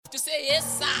say,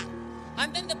 yes, sir.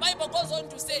 And then the Bible goes on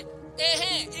to say,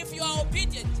 if you are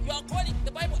obedient, you are calling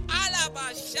the Bible,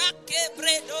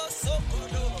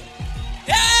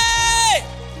 hey!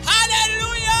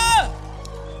 Hallelujah!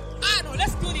 No,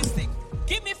 let's do this thing.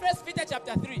 Give me 1 Peter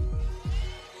chapter 3.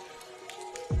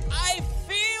 I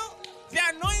feel the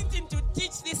anointing to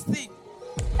teach this thing.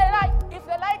 If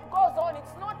the light goes on,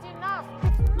 it's not enough.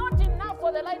 It's not enough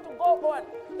for the light to go on.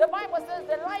 The Bible says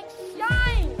the light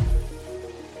shines.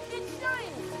 It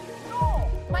shines. No,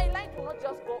 my light will not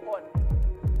just go on.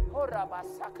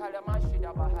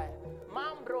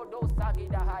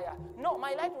 No,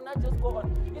 my light will not just go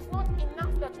on. It's not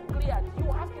enough that you cleared.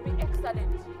 You have to be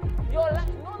excellent. Your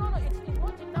light, no. It's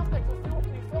not enough that you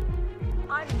feel.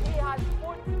 And He has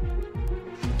put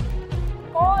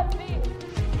all things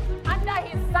under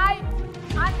His side,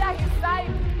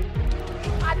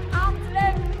 at arm's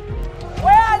length.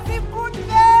 Where has He put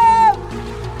them?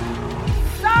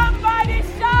 Somebody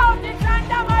shout, it's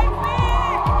under my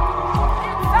feet.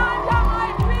 It's under my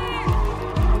feet.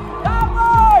 Come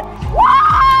on.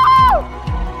 Wow!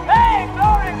 Hey,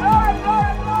 glory.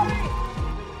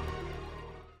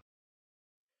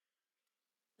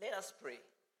 Let us pray.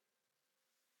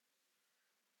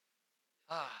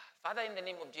 Father, in the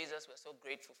name of Jesus, we're so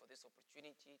grateful for this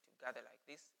opportunity to gather like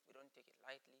this. We don't take it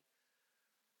lightly.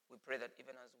 We pray that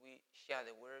even as we share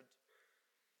the word,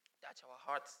 touch our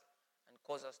hearts and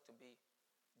cause us to be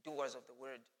doers of the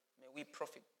word. May we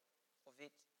profit of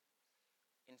it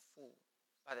in full.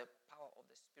 By the power of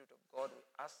the Spirit of God, we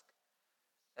ask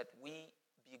that we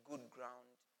be good ground,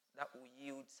 that will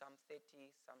yield some 30,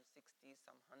 some 60,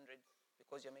 some 100,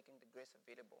 because you're making the grace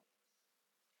available.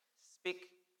 Speak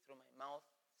through my mouth,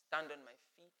 stand on my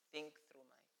feet, think through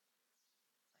my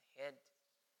head,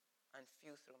 and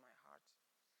feel through my heart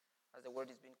as the word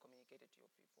is being communicated to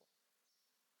your people.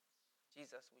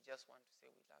 Jesus, we just want to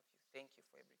say we love you. Thank you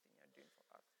for everything you're doing for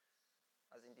us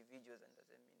as individuals and as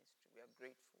a ministry. We are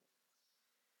grateful.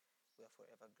 We are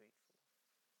forever grateful.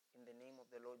 In the name of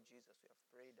the Lord Jesus, we have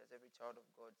prayed. As every child of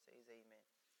God says amen.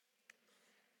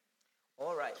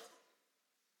 All right.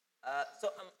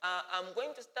 So I'm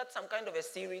going to start some kind of a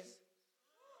series.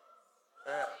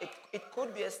 It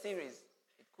could be a series.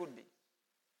 It could be.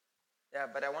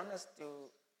 Yeah, but I want us to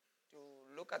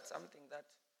look at something that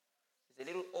is a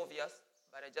little obvious,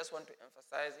 but I just want to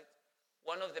emphasize it.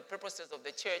 One of the purposes of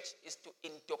the church is to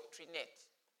indoctrinate.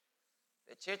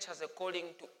 The church has a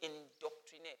calling to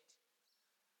indoctrinate.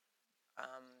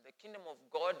 The kingdom of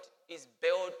God is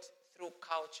built through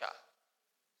culture.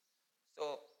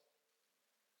 So,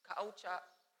 culture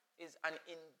is an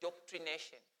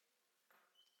indoctrination.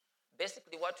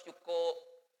 Basically, what you call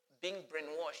being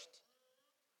brainwashed.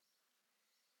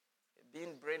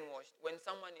 Being brainwashed. When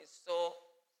someone is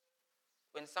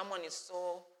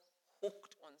so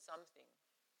hooked on something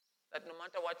that no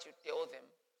matter what you tell them,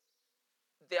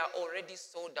 they are already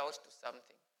sold out to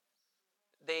something.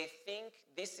 They think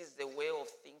this is the way of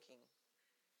thinking.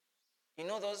 You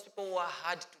know those people who are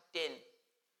hard to turn.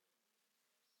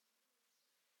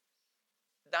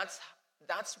 That's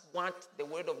what the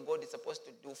word of God is supposed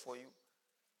to do for you.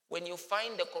 When you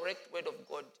find the correct word of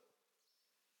God,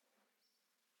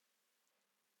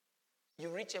 you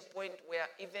reach a point where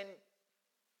even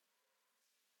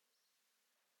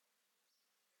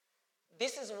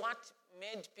this is what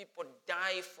made people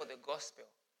die for the gospel.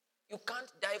 You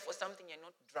can't die for something you're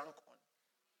not drunk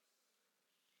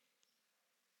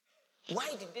on.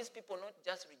 Why did these people not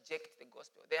just reject the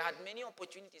gospel? They had many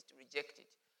opportunities to reject it.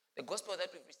 The gospel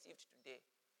that we've received today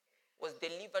was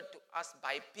delivered to us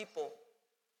by people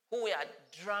who were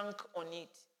drunk on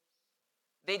it.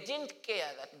 They didn't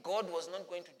care that God was not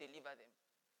going to deliver them.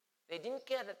 They didn't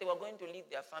care that they were going to leave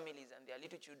their families and their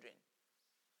little children.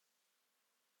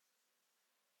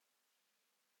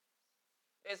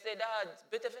 They said, it's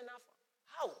better than enough.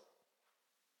 How?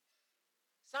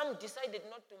 Some decided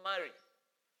not to marry.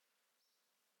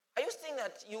 Are you saying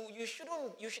that you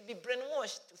should be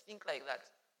brainwashed to think like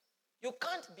that? You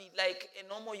can't be like a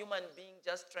normal human being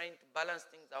just trying to balance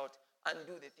things out and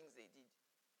do the things they did.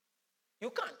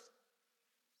 You can't.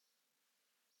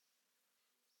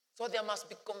 So there must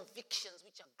be convictions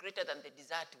which are greater than the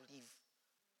desire to live.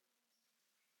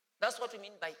 That's what we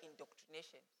mean by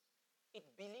indoctrination. It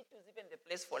belittles even the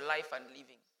place for life and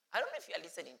living. I don't know if you are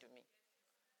listening to me.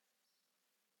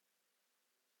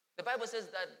 The Bible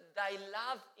says that thy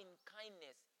love in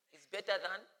kindness is better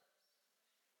than...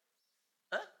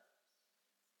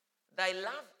 Thy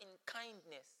love in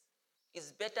kindness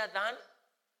is better than...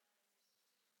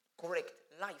 Correct.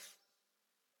 Life.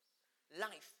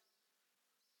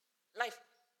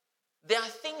 There are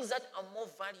things that are more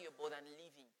valuable than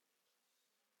living.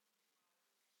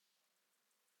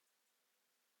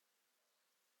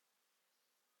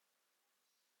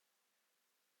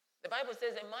 The Bible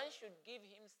says a man should give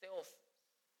himself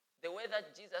the way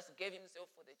that Jesus gave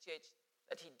himself for the church,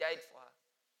 that he died for her.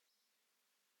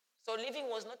 So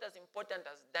living was not as important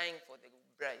as dying for the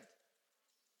bride.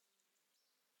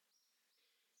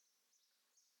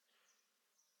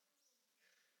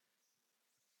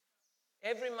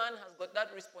 Every man has got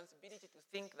that responsibility to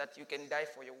think that you can die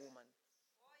for your woman.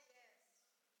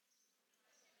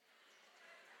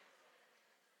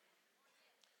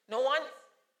 No one,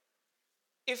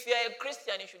 if you're a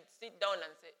Christian, you should sit down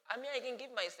and say, I can give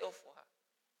myself for her.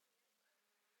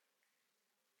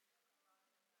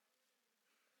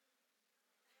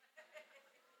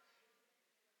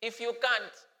 If you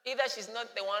can't, either she's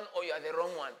not the one or you are the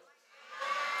wrong one.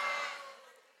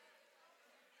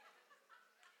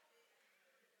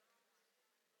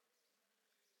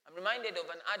 I'm reminded of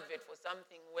an advert for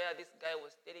something where this guy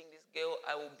was telling this girl,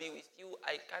 I will be with you,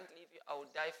 I can't leave you, I will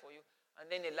die for you. And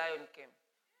then a lion came.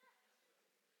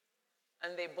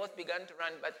 And they both began to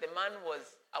run, but the man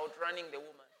was outrunning the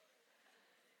woman.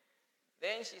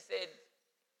 Then she said,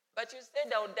 but you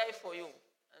said I would die for you.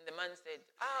 And the man said,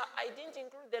 I didn't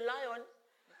include the lion.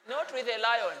 Not with a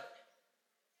lion.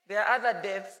 There are other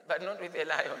deaths, but not with a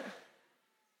lion.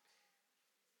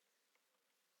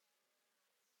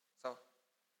 So,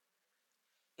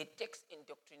 it takes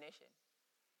indoctrination.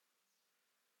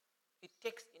 It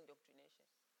takes indoctrination.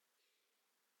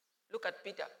 Look at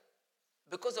Peter.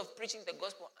 Because of preaching the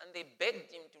gospel, and they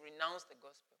begged him to renounce the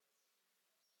gospel.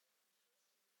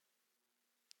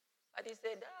 But he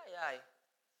said, aye.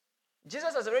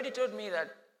 Jesus has already told me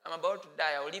that I'm about to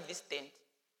die. I will leave this tent.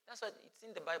 That's what it's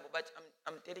in the Bible, but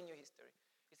I'm telling you history.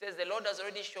 He says, the Lord has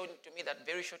already shown to me that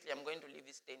very shortly I'm going to leave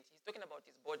this tent. He's talking about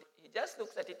his body. He just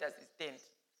looks at it as his tent.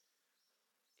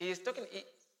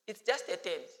 It's just a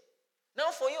tent.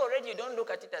 Now for you already, you don't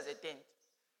look at it as a tent.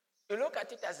 You look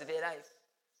at it as the life.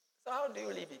 So how do you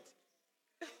leave it?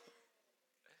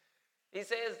 He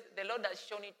says, the Lord has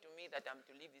shown it to me that I'm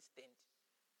to leave this tent.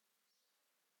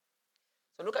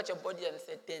 So look at your body and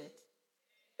say tent.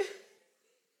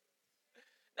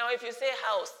 Now if you say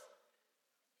house,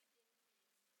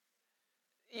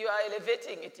 you are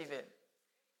elevating it even.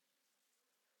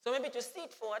 So maybe to see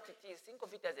it for what it is, think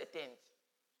of it as a tent.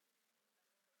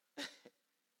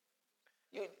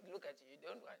 You look at you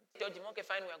don't want. He told him, okay,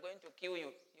 fine, we are going to kill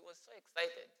you. He was so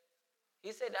excited.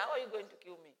 He said, how are you going to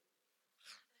kill me?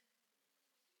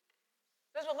 He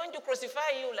says, we're going to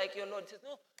crucify you like your Lord. He says,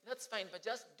 no, that's fine, but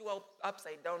just do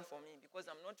upside down for me because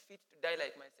I'm not fit to die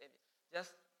like my Savior.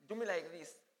 Just do me like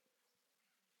this.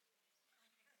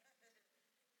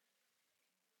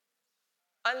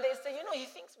 And they say, he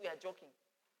thinks we are joking.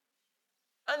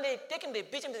 And they take him, they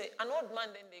beat him, they say, an old man,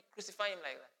 then they crucify him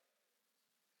like that.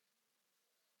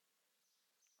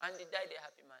 And he died a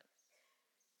happy man.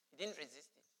 He didn't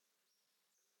resist it.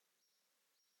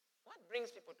 What brings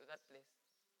people to that place?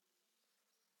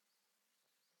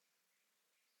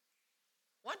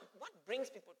 What brings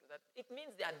people to that? It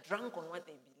means they are drunk on what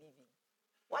they believe in.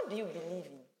 What do you believe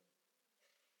in?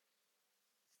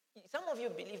 Some of you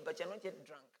believe, but you're not yet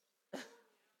drunk.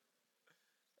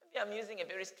 Maybe I'm using a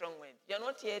very strong word. You're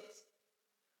not yet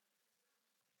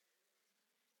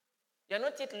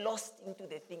lost into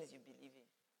the things you believe in.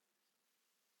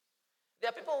 There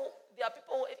are people,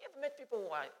 if you've met people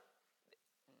who are,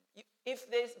 if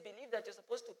they believe that you're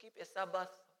supposed to keep a Sabbath,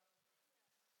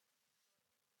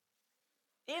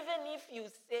 even if you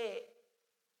say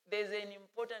there's an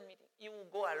important meeting, you will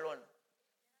go alone.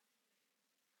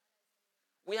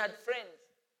 We had friends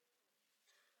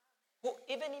who,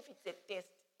 even if it's a test,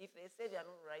 if they say they are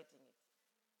not writing it,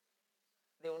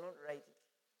 they will not write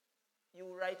it. You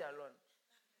will write alone.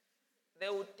 They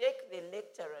will take the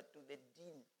lecturer to the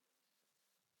dean.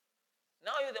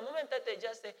 Now, the moment that they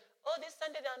just say, oh, this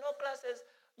Sunday there are no classes,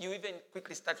 you even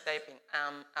quickly start typing,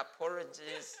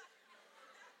 apologies.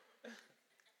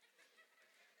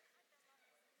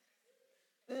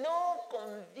 No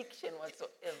conviction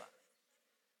whatsoever.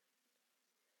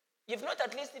 You've not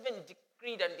at least even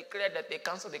decreed and declared that they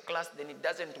cancel the class, then it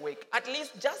doesn't work. At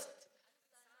least just.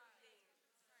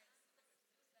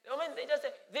 The moment they just say,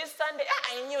 this Sunday,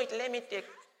 I knew it, let me take.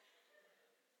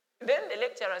 Then the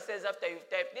lecturer says after you've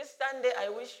typed, this Sunday I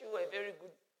wish you a very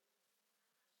good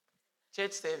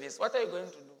church service. What are you going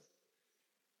to do?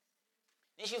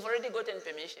 You've already gotten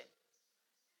permission.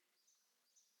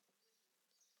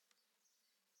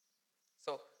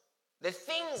 So, the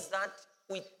things that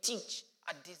we teach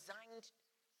are designed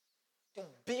to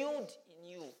build in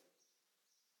you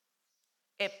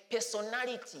a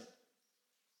personality,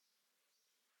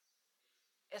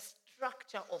 a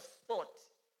structure of thought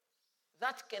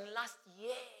that can last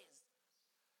years.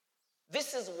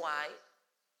 This is why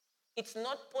It's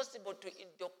not possible to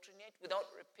indoctrinate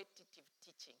without repetitive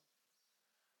teaching.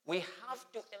 We have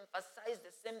to emphasize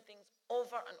the same things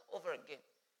over and over again.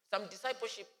 Some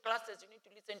discipleship classes, you need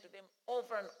to listen to them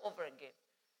over and over again.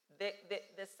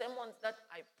 The sermons that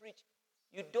I preach,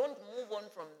 you don't move on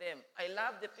from them. I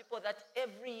love the people that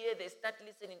every year they start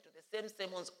listening to the same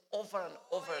sermons over and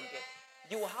over again.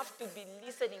 You have to be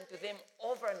listening to them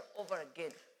over and over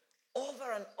again.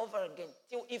 Over and over again.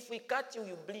 Till if we cut you,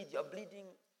 you bleed. You're bleeding.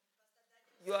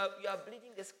 You are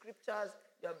bleeding the scriptures.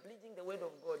 You are bleeding the word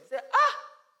of God. You say,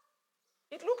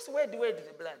 it looks weird,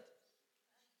 the blood.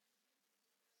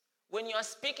 When you are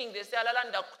speaking, they say,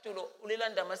 alalanda kutulo,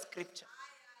 ulilanda ma scripture.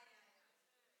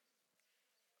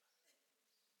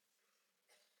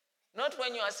 Not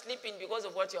when you are sleeping because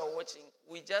of what you are watching.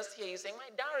 We just hear you saying, my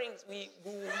darlings, we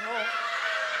will know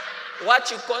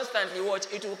what you constantly watch.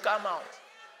 It will come out.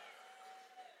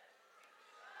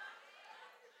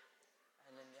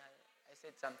 And then I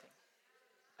said something.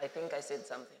 I think I said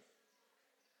something.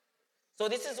 So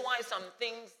this is why some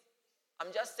things,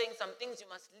 I'm just saying some things, you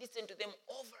must listen to them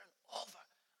over and over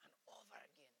and over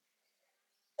again.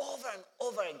 Over and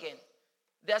over again.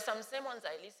 There are some sermons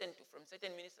I listen to from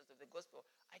certain ministers of the gospel.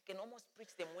 I can almost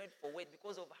preach them word for word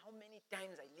because of how many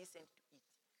times I listened to it.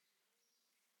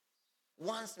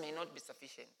 Once may not be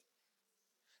sufficient.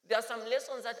 There are some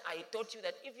lessons that I taught you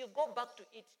that if you go back to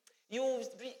it,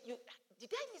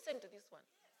 did I listen to this one?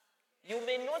 You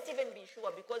may not even be sure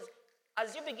because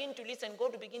as you begin to listen,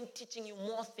 God will begin teaching you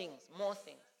more things.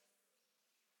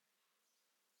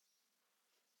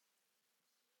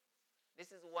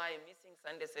 This is why missing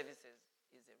Sunday services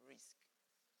is a risk.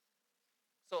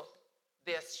 So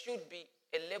there should be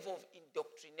a level of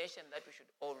indoctrination that we should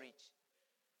all reach.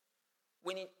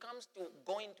 When it comes to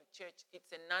going to church,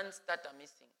 it's a non-starter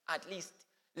missing. At least,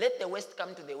 let the West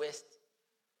come to the West.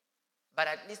 But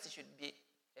at least it should be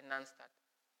a non-starter.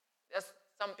 There's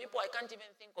some people I can't even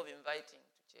think of inviting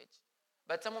to church.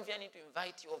 But some of you I need to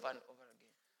invite you over and over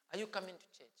again. Are you coming to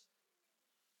church?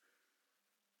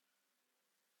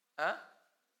 Huh?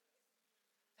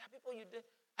 There are people you do.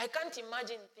 I can't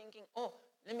imagine thinking,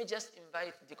 let me just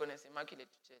invite Deaconess Immaculate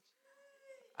to church.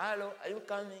 Hello, are you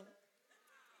coming?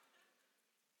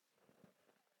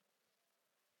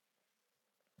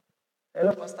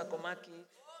 Hello, Pastor Komaki.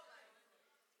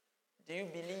 Do you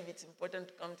believe it's important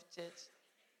to come to church?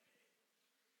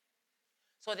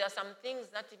 So there are some things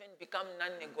that even become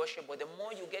non-negotiable the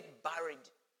more you get buried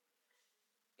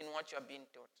in what you are being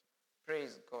taught.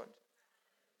 Praise God.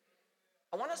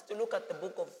 I want us to look at the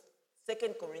book of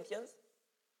 2 Corinthians,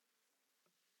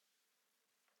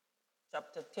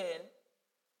 chapter 10,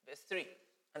 verse 3.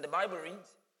 And the Bible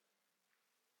reads,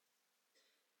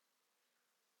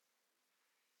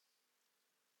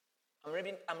 I'm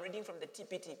reading from the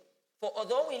TPT. For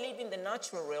although we live in the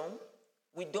natural realm,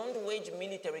 we don't wage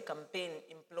military campaign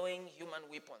employing human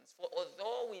weapons. For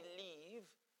although we live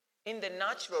in the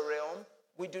natural realm,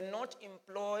 we don't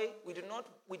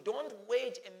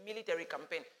wage a military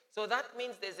campaign. So that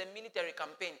means there's a military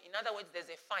campaign. In other words, there's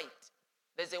a fight.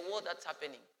 There's a war that's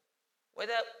happening.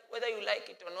 Whether you like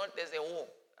it or not, there's a war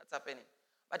that's happening.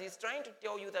 But it's trying to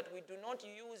tell you that we do not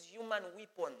use human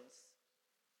weapons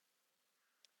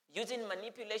using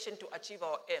manipulation to achieve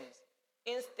our aims.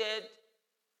 Instead,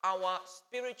 our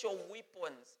spiritual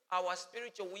weapons.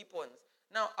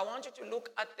 Now, I want you to look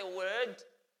at the word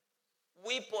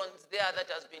weapons there that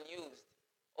has been used.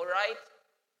 All right?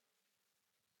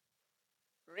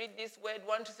 Read this word.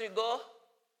 1, 2, 3, go.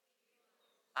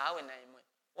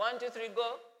 1, 2, 3,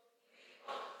 go.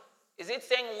 Is it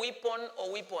saying weapon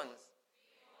or weapons?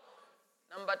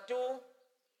 Number 2.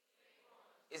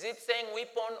 Is it saying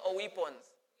weapon or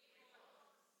weapons?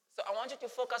 So I want you to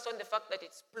focus on the fact that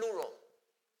it's plural.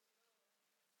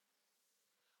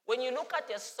 When you look at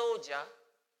a soldier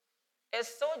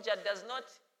does not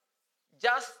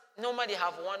just normally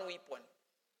have one weapon.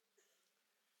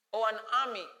 Or an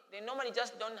army, they normally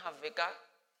just don't have a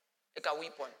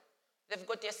weapon. They've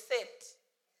got a set.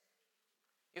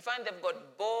 You find they've got a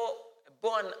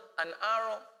bow and an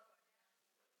arrow.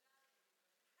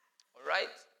 All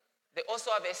right? They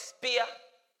also have a spear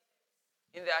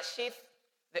in their sheath.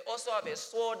 They also have a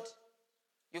sword.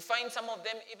 You find some of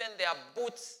them, even their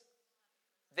boots,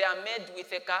 they are made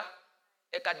with a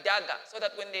dagger, so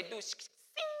that when they do,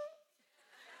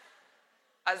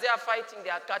 as they are fighting, they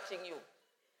are cutting you.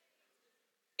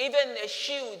 Even the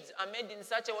shields are made in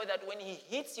such a way that when he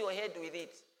hits your head with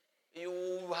it,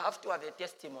 you have to have a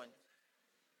testimony.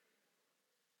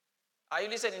 Are you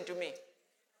listening to me?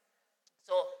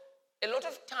 So, a lot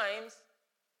of times,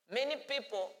 many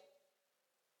people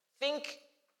think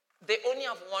they only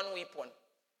have one weapon.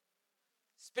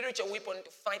 spiritual weapon to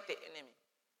fight the enemy.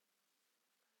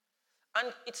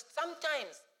 And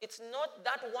sometimes it's not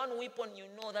that one weapon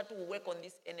that will work on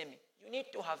this enemy. You need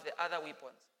to have the other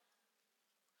weapons.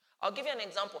 I'll give you an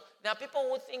example. There are people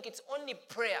who think it's only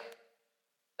prayer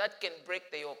that can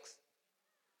break the yokes.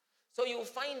 So you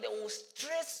find they will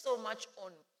stress so much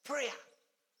on prayer.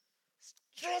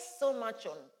 Stress so much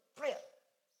on prayer.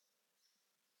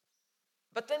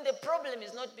 But then the problem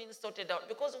is not being sorted out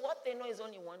because what they know is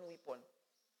only one weapon.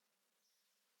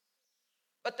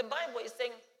 But the Bible is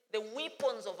saying the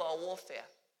weapons of our warfare.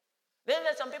 Then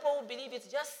there are some people who believe it's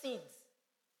just seeds.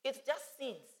 It's just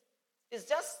seeds. It's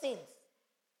just seeds.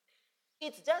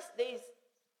 It's just days.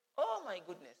 Oh my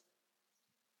goodness.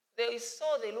 They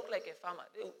sow, they look like a farmer.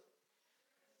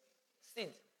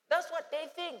 Seeds. That's what they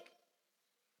think.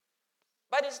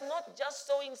 But it's not just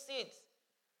sowing seeds.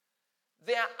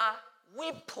 There are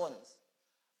weapons.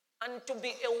 And to be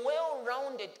a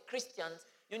well-rounded Christian,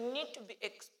 you need to be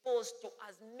exposed to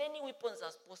as many weapons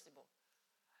as possible.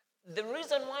 The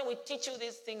reason why we teach you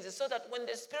these things is so that when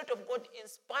the Spirit of God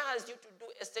inspires you to do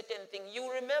a certain thing,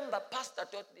 you remember Pastor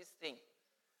taught this thing.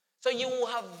 So you will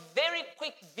have very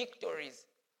quick victories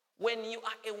when you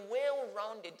are a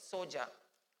well-rounded soldier.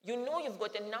 You know you've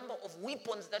got a number of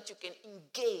weapons that you can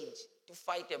engage to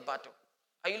fight a battle.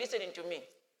 Are you listening to me?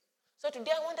 So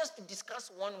today I want us to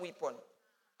discuss one weapon.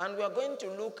 And we are going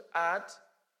to look at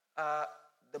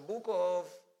the book of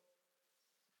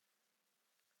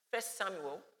 1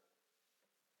 Samuel.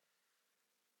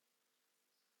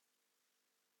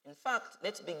 In fact,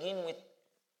 let's begin with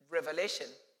Revelation,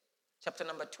 chapter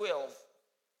number 12,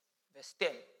 verse 10.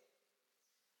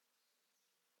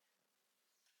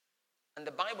 And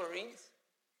the Bible reads,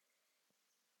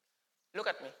 look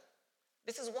at me.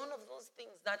 This is one of those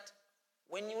things that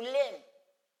when you learn,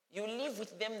 you live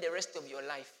with them the rest of your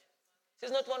life. This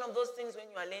is not one of those things when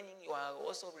you are learning, you are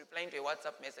also replying to a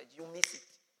WhatsApp message. You miss it.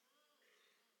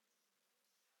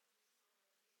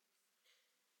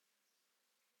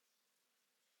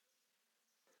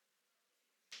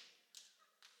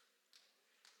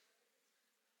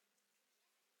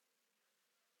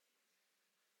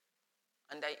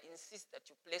 And I insist that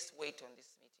you place weight on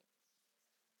this meeting.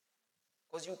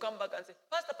 Because you come back and say,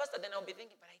 Pastor, then I'll be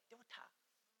thinking, but I taught her.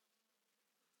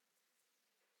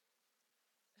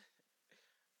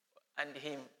 And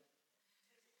him.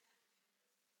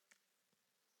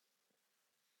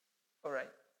 All right.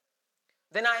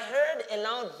 Then I heard a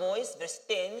loud voice, verse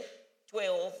 10,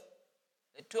 12,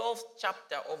 the 12th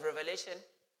chapter of Revelation,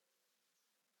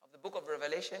 of the book of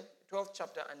Revelation, 12th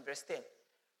chapter and verse 10.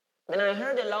 Then I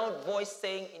heard a loud voice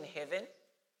saying in heaven,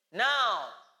 now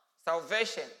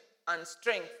salvation and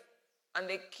strength and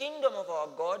the kingdom of our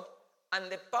God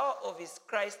and the power of his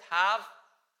Christ have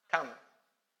come.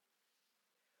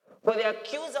 For the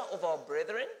accuser of our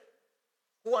brethren,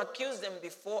 who accused them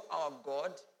before our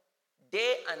God,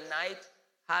 day and night,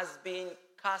 has been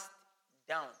cast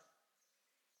down.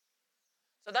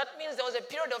 So that means there was a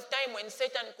period of time when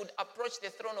Satan could approach the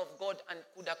throne of God and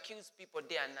could accuse people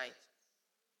day and night.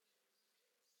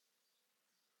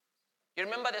 You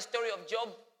remember the story of Job?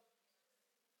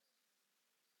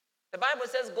 The Bible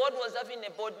says God was having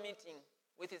a board meeting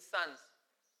with his sons.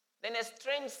 Then a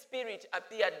strange spirit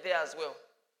appeared there as well.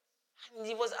 And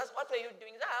he was asked, what were you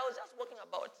doing? I was just walking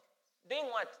about. Doing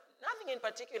what? Nothing in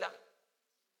particular.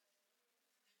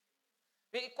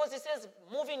 Because it says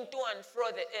moving to and fro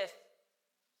the earth.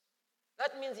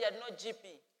 That means he had no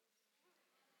GP.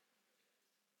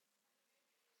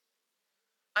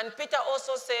 And Peter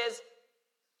also says,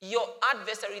 your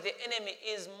adversary, the enemy,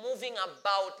 is moving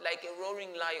about like a roaring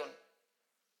lion.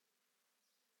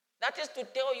 That is to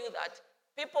tell you that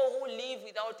people who live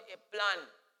without a plan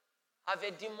have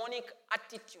a demonic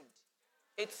attitude.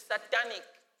 It's satanic.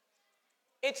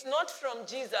 It's not from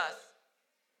Jesus.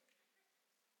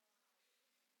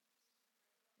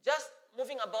 Just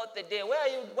moving about the day. Where are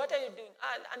you? What are you doing?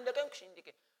 And the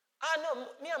no,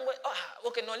 me, I'm going.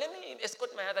 Okay, no, let me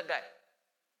escort my other guy.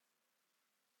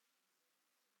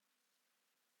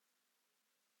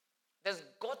 There's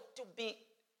got to be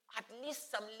at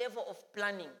least some level of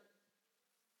planning.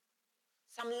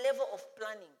 Some level of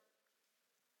planning.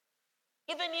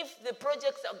 Even if the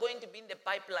projects are going to be in the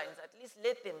pipelines, at least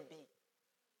let them be.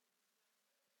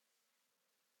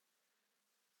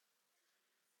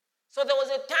 So there was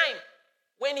a time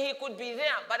when he could be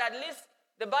there, but at least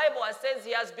the Bible says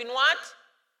he has been what?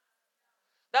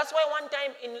 That's why one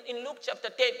time in Luke chapter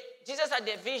 10, Jesus had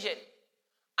a vision.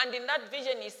 And in that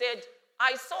vision he said,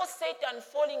 I saw Satan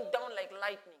falling down like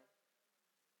lightning.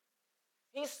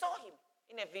 He saw him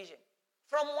in a vision.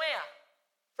 From where?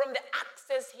 From the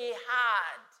access he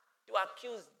had to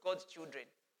accuse God's children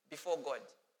before God.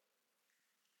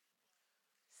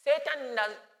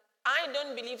 I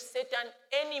don't believe Satan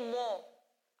anymore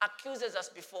accuses us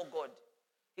before God.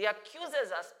 He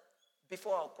accuses us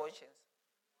before our conscience.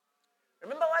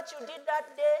 Remember what you did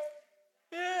that day?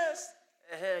 Yes.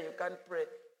 You can't pray.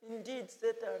 Indeed,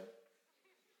 Satan.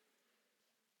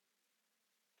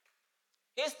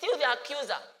 He's still the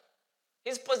accuser.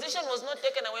 His position was not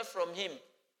taken away from him.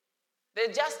 They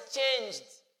just changed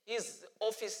his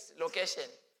office location.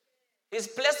 His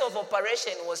place of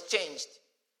operation was changed.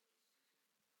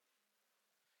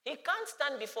 He can't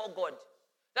stand before God.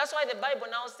 That's why the Bible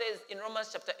now says in Romans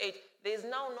chapter 8, there is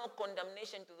now no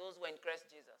condemnation to those who are in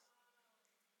Christ Jesus.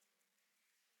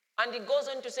 And it goes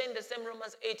on to say in the same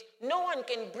Romans 8, no one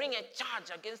can bring a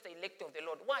charge against the elect of the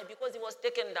Lord. Why? Because he was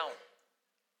taken down.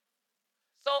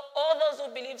 So all those who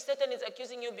believe Satan is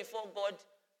accusing you before God,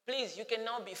 please, you can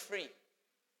now be free.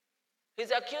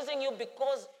 He's accusing you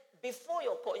because before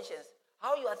your conscience,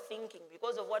 how you are thinking,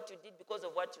 because of what you did, because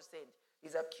of what you said,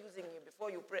 he's accusing you before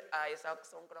you pray.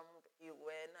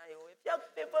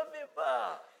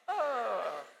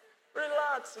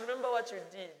 Relax, remember what you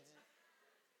did.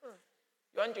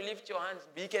 You want to lift your hands.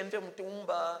 You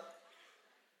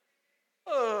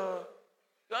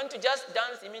want to just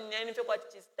dance,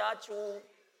 statue.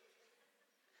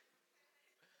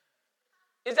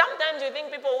 Sometimes you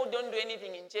think people who don't do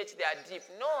anything in church, they are deep.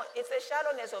 No, it's a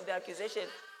shallowness of the accusation.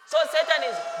 So Satan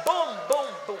is boom, boom,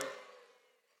 boom.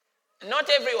 Not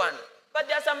everyone. But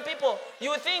there are some people,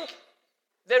 you think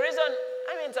the reason,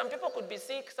 some people could be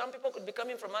sick, some people could be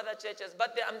coming from other churches,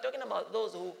 but I'm talking about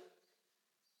those who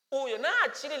you're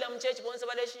not chilling in church,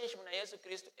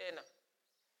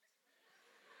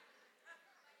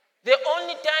 the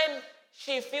only time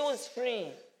she feels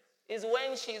free is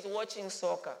when she's watching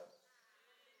soccer.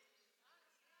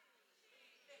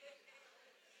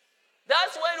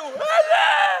 That's when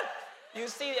you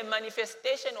see a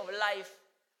manifestation of life.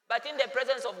 But in the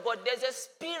presence of God, there's a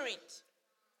spirit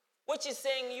which is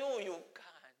saying, you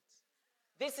can't.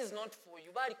 This is not for you.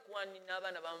 About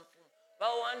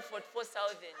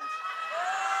 144,000.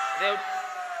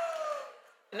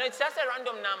 It's just a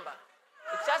random number.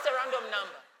 It's just a random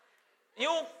number.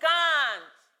 You can't.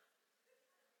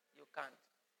 You can't.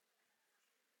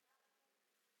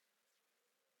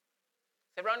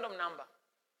 It's a random number.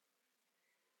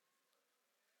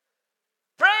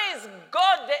 Praise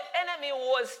God, the enemy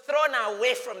was thrown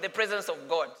away from the presence of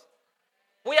God.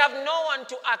 We have no one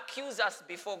to accuse us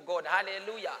before God.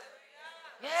 Hallelujah.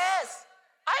 Yes.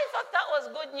 I thought that was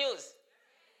good news.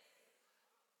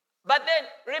 But then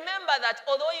remember that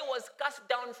although he was cast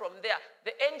down from there,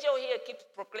 the angel here keeps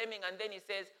proclaiming, and then he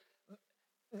says,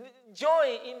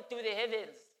 joy into the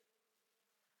heavens.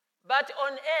 But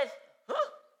on earth,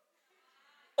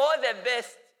 all the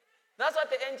best. That's what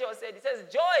the angel said. He says,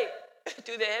 joy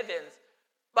to the heavens,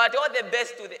 but all the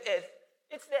best to the earth.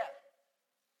 It's there.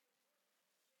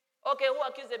 Okay, who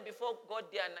accused him before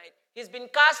God day and night? He's been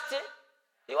cast.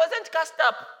 He wasn't cast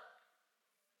up.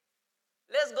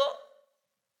 Let's go.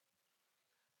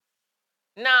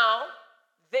 Now,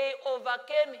 they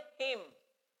overcame him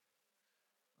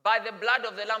by the blood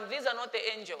of the Lamb. These are not the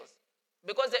angels,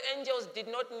 because the angels did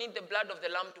not need the blood of the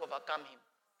Lamb to overcome him.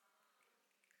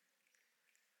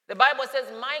 The Bible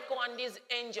says Michael and his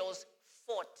angels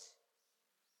fought.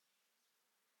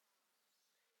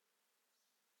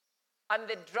 And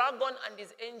the dragon and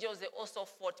his angels, they also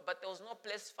fought, but there was no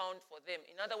place found for them.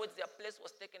 In other words, their place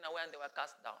was taken away and they were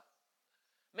cast down.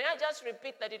 May I just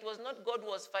repeat that it was not God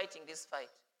who was fighting this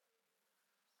fight.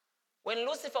 When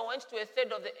Lucifer went to a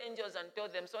third of the angels and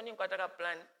told them, Soni Kwataka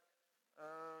plan,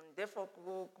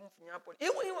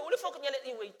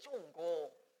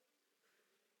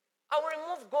 I will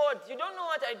remove God. You don't know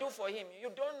what I do for him.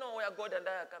 You don't know where God and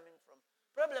I are coming from.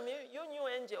 Problem, you knew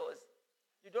angels.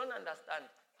 You don't understand.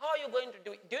 How are you going to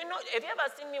do it? Do you know, have you ever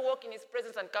seen me walk in his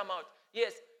presence and come out?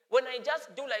 Yes. When I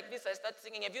just do like this, I start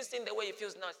singing. Have you seen the way he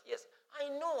feels now? Yes. I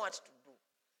know what to do.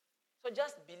 So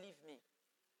just believe me.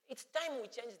 It's time we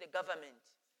change the government.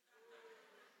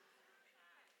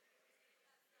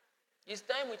 It's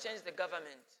time we change the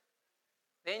government.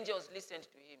 The angels listened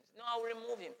to him. No, I'll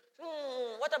remove him.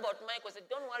 What about Michael? I said,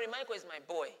 don't worry, Michael is my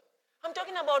boy. I'm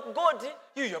talking about God.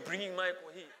 You're bringing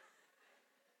Michael here.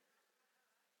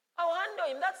 I'll handle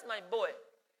him. That's my boy.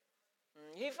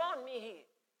 He found me here.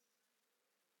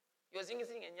 He was singing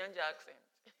a Nyanja accent.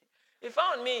 He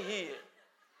found me here.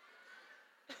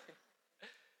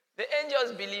 The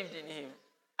angels believed in him.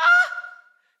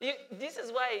 This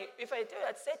is why, if I tell you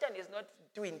that Satan is not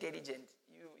too intelligent,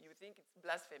 you think it's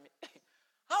blasphemy.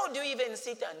 How do you even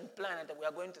sit and plan that we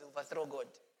are going to overthrow God?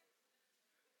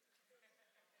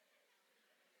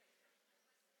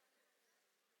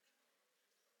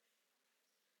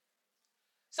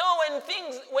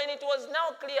 when it was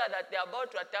now clear that they're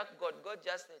about to attack God, God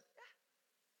just said,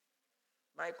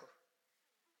 Michael,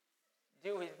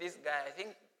 deal with this guy. I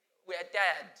think we are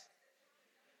tired.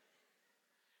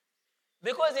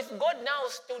 Because if God now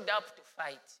stood up to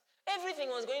fight, everything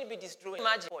was going to be destroyed.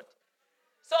 Imagine what.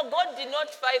 So God did not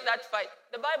fight that fight.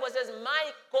 The Bible says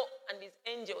Michael and his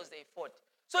angels, they fought.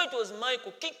 So it was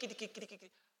Michael,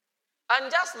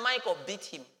 and just Michael beat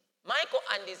him. Michael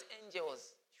and his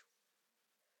angels,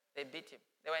 they beat him.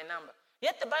 They were a number.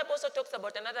 Yet the Bible also talks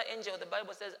about another angel. The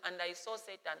Bible says, and I saw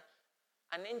Satan.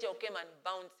 An angel came and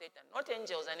bound Satan. Not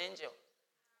angels, an angel.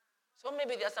 So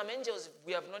maybe there are some angels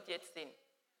we have not yet seen.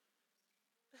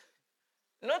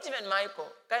 Not even Michael.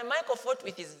 Michael fought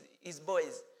with his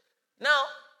boys. Now,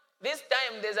 this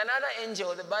time there's another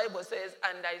angel, the Bible says,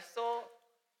 and I saw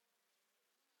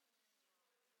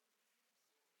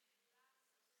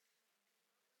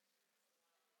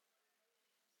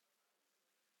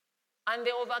and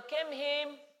they overcame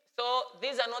him. So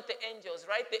these are not the angels,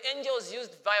 right? The angels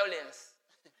used violence.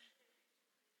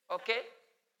 Okay?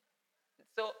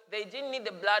 So they didn't need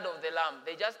the blood of the lamb.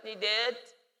 They just needed...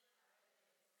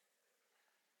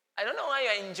 I don't know why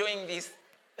you're enjoying this.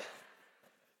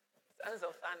 Sons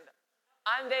of thunder.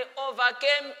 And they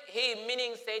overcame him,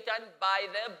 meaning Satan, by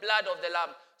the blood of the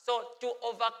lamb. So to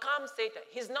overcome Satan,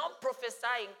 he's now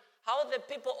prophesying how the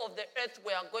people of the earth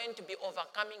were going to be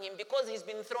overcoming him because he's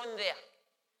been thrown there.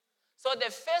 So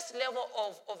the first level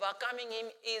of overcoming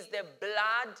him is the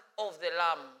blood of the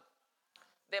lamb.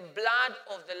 The blood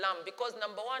of the lamb. Because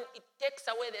number one, it takes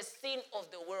away the sin of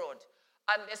the world.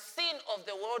 And the sin of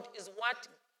the world is what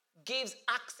gives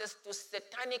access to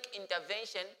satanic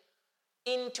intervention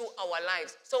into our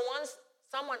lives. So once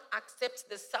someone accepts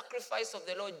the sacrifice of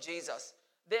the Lord Jesus,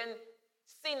 then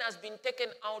sin has been taken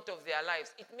out of their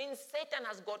lives. It means Satan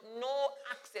has got no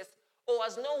access or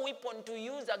has no weapon to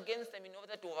use against them in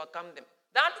order to overcome them.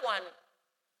 That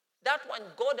one,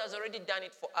 God has already done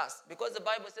it for us because the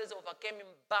Bible says overcame him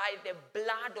by the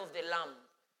blood of the lamb.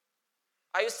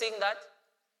 Are you seeing that?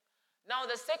 Now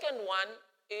the second one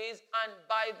is, and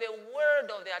by the word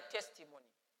of their testimony.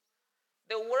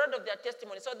 The word of their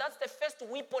testimony. So that's the first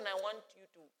weapon I want you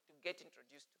to get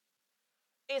introduced to.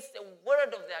 It's the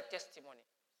word of their testimony.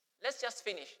 Let's just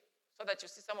finish so that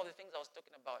you see some of the things I was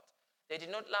talking about. They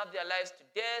did not love their lives to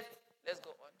death. Let's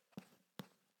go on.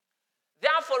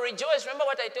 Therefore rejoice. Remember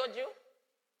what I told you?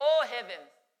 O heavens,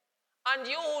 and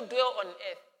you who dwell on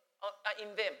earth,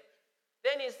 in them.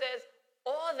 Then he says,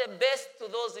 all the best to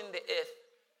those in the earth.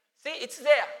 See, it's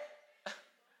there.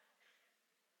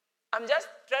 I'm just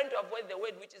trying to avoid the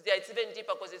word which is there. It's even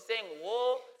deeper because it's saying,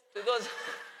 woe to those.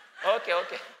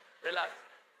 Okay. Relax.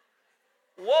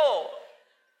 Woe.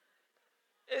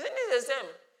 Isn't it the same?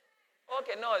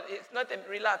 Okay, no, it's not.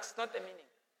 Relax, not the meaning.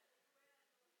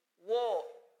 Woe.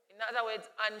 In other words,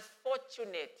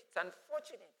 unfortunate. It's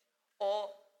unfortunate. Or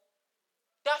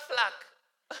tough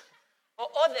luck. Or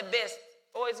all the best.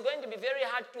 Or it's going to be very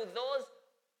hard to those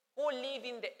who live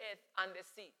in the earth and the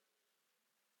sea.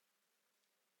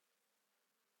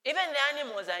 Even the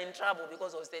animals are in trouble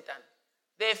because of Satan.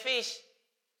 The fish.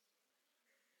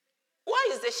 Why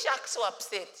is the shark so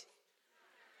upset?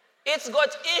 It's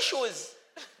got issues.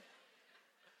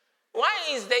 Why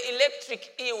is the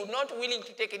electric eel not willing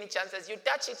to take any chances? You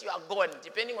touch it, you are gone,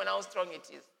 depending on how strong it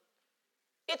is.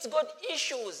 It's got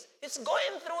issues. It's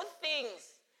going through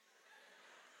things.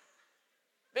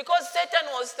 Because Satan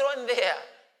was thrown there.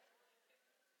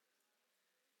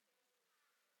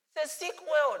 It's a sick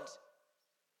world.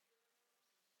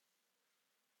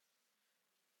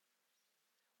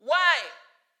 Why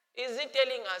is he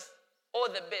telling us all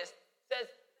the best? It says,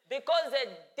 because the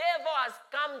devil has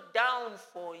come down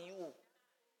for you,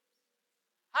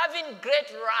 having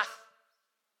great wrath.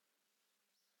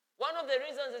 One of the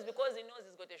reasons is because he knows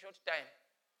he's got a short time.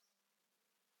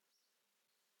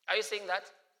 Are you seeing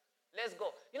that? Let's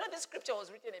go. You know, this scripture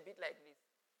was written a bit like this.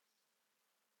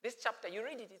 This chapter, you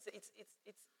read it,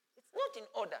 it's not in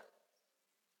order.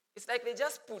 It's like they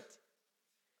just put.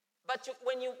 But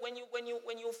when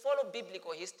you follow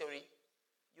biblical history,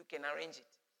 you can arrange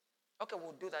it. Okay,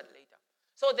 we'll do that later.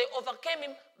 So they overcame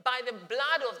him by the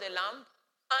blood of the lamb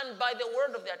and by the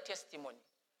word of their testimony.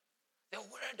 The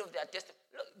word of their testimony.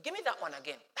 Look, give me that one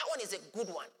again. That one is a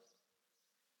good one.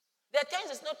 There are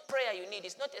times it's not prayer you need.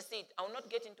 It's not a seed. I will not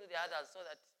get into the others so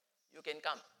that you can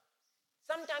come.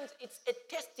 Sometimes it's a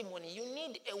testimony. You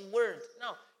need a word.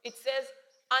 Now, it says,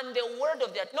 and the word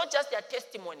of their, not just their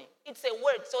testimony. It's a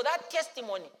word. So that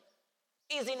testimony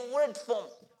is in word form.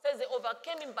 It says they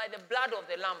overcame him by the blood of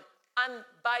the lamb and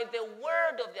by the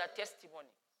word of their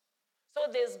testimony.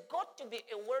 So there's got to be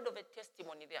a word of a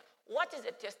testimony there. What is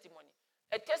a testimony?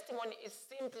 A testimony is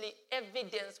simply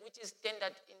evidence which is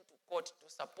tendered into court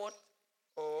to support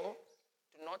or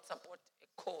to not support a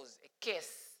cause, a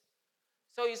case.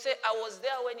 So you say, I was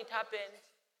there when it happened.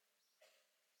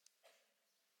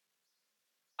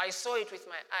 I saw it with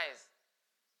my eyes.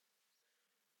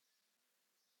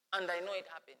 And I know it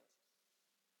happened.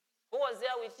 Who was there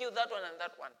with you? That one and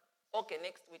that one. Okay,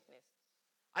 next witness.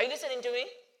 Are you listening to me?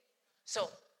 So,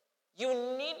 you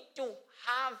need to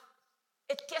have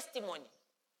a testimony.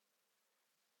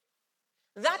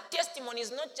 That testimony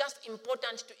is not just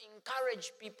important to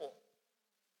encourage people.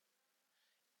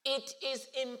 It is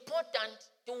important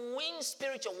to win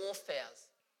spiritual warfares.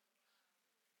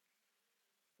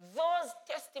 Those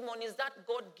testimonies that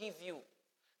God gives you.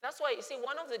 That's why, you see,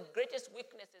 one of the greatest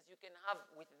weaknesses you can have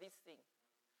with this thing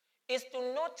is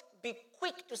to not be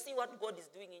quick to see what God is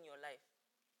doing in your life.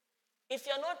 If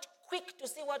you're not quick to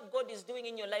see what God is doing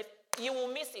in your life, you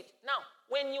will miss it. Now,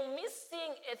 when you miss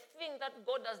seeing a thing that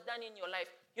God has done in your life,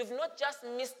 you've not just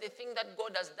missed the thing that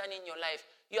God has done in your life,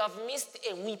 you have missed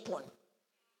a weapon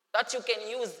that you can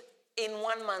use in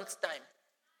 1 month's time.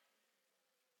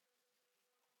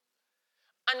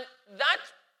 And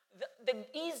the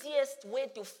easiest way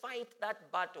to fight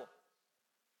that battle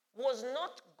was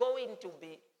not going to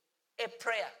be a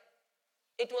prayer.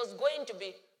 It was going to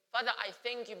be, Father, I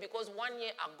thank you because 1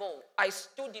 year ago, I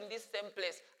stood in this same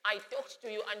place. I talked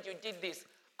to you and you did this.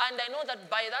 And I know that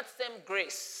by that same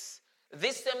grace,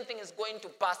 this same thing is going to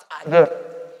pass again.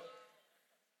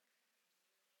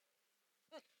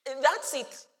 And that's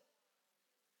it.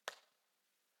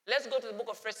 Let's go to the book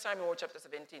of 1 Samuel chapter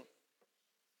 17.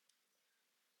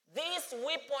 This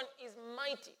weapon is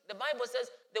mighty. The Bible says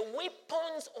the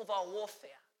weapons of our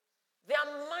warfare, they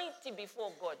are mighty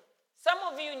before God. Some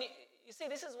of you, you see,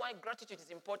 this is why gratitude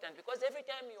is important, because every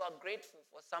time you are grateful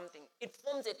for something, it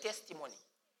forms a testimony.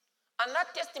 And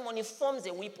that testimony forms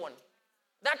a weapon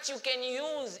that you can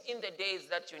use in the days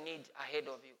that you need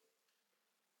ahead of you.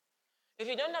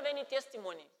 If you don't have any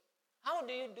testimony, how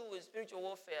do you do with spiritual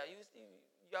warfare?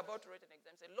 You're about to write an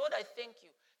exam. Say, Lord, I thank you,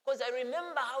 because I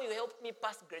remember how you helped me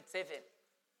pass grade 7.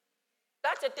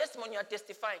 That's a testimony you're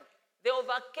testifying. They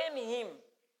overcame him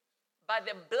by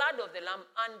the blood of the Lamb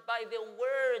and by the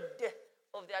word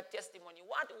of their testimony.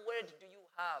 What word do you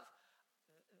have?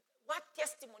 What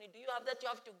testimony do you have that you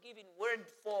have to give in word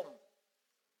form?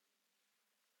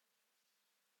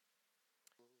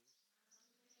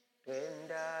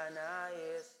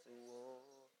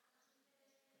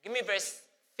 Give me verse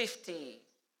 50.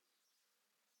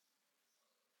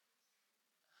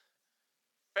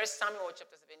 1 Samuel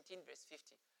chapter 17, verse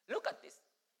 50. Look at this.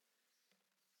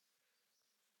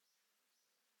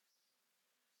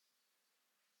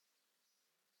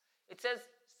 It says,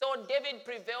 so David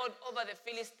prevailed over the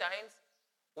Philistines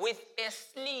with a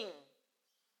sling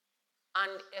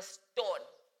and a stone.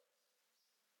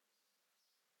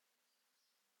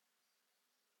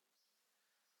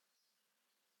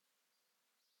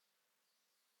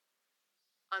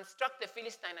 And struck the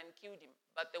Philistine and killed him,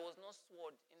 but there was no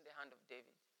sword in the hand of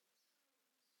David.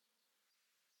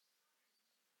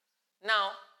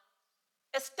 Now,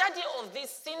 a study of this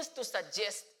seems to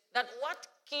suggest that what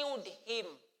killed him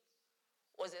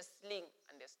was a sling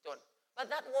and a stone. But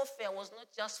that warfare was not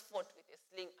just fought with a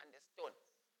sling and a stone.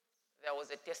 There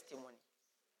was a testimony.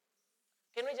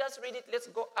 Can we just read it? Let's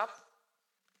go up.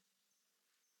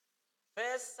 1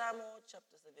 Samuel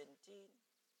chapter 17.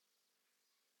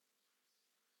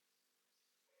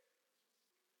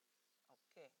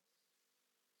 Okay.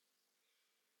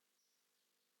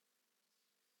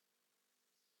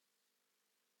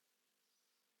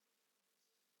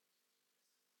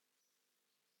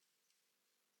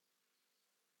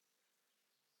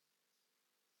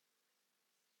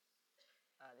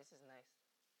 This is nice.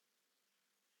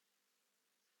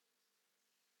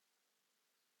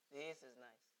 This is nice.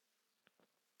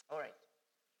 All right.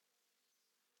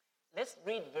 Let's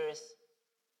read verse.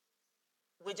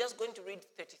 We're just going to read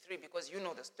 33 because you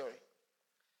know the story.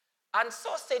 And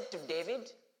Saul said to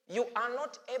David, you are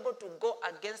not able to go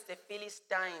against the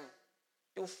Philistine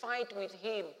to fight with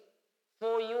him,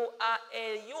 for you are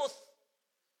a youth.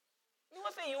 You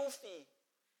are a youthie.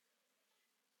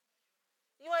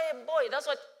 You are a boy. That's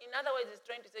what, in other words, he's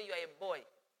trying to say you are a boy.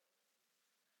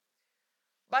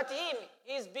 But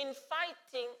he's been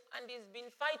fighting, and he's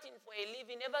been fighting for a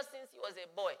living ever since he was a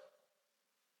boy.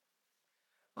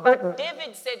 But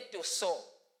David said to Saul,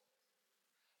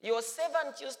 your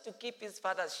servant used to keep his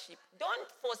father's sheep.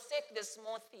 Don't forsake the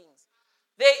small things.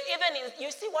 You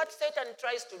see what Satan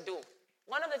tries to do.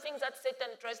 One of the things that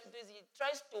Satan tries to do is he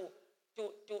tries to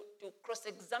to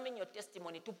cross-examine your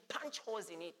testimony, to punch holes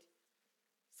in it.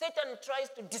 Satan tries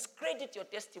to discredit your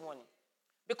testimony.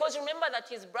 Because remember that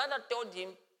his brother told him,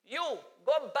 you,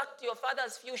 go back to your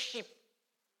father's few sheep.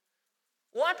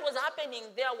 What was happening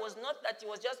there was not that he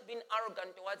was just being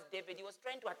arrogant towards David. He was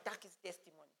trying to attack his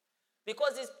testimony.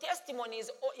 Because his testimony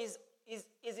is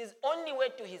his only way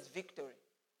to his victory.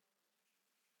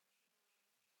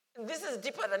 This is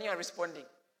deeper than you are responding.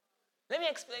 Let me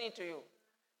explain it to you.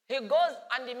 He goes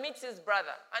and he meets his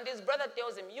brother. And his brother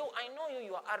tells him, I know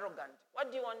you are arrogant. What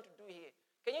do you want to do here?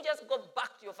 Can you just go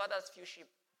back to your father's few sheep?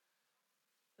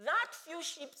 That few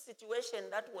sheep situation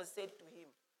that was said to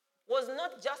him was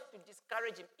not just to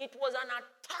discourage him. It was an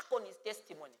attack on his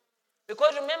testimony.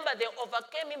 Because remember, they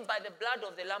overcame him by the blood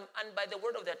of the Lamb and by the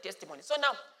word of their testimony. So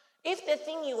now, if the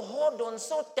thing you hold on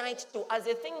so tight to as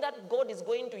a thing that God is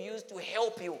going to use to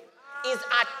help you is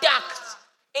attacked,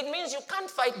 it means you can't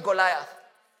fight Goliath.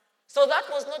 So that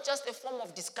was not just a form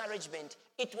of discouragement.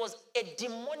 It was a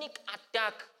demonic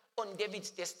attack on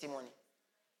David's testimony.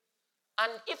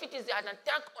 And if it is an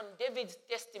attack on David's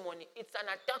testimony, it's an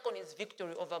attack on his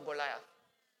victory over Goliath.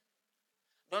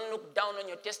 Don't look down on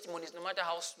your testimonies, no matter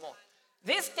how small.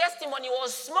 This testimony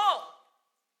was small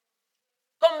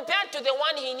compared to the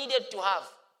one he needed to have.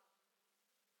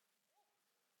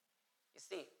 You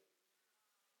see,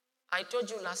 I told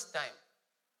you last time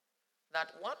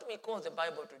that what we call the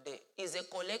Bible today is a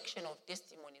collection of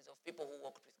testimonies of people who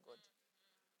walked with God.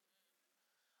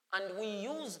 And we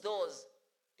use those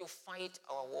to fight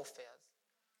our warfares.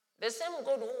 The same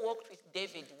God who walked with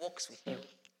David walks with you.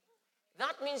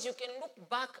 That means you can look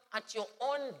back at your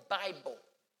own Bible.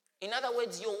 In other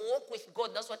words, your walk with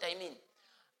God, that's what I mean.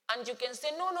 And you can say,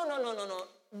 no.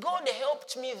 God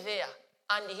helped me there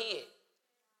and here.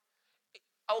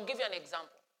 I'll give you an example.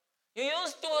 You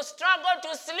used to struggle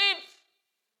to sleep.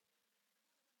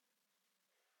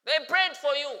 They prayed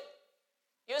for you.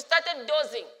 You started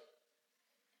dozing.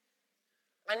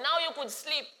 And now you could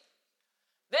sleep.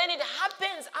 Then it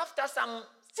happens after some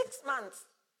 6 months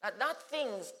that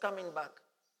thing's coming back.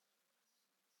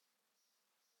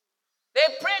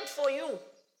 They prayed for you.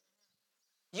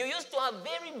 You used to have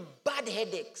very bad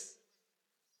headaches.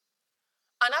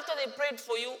 And after they prayed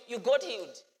for you, you got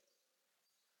healed.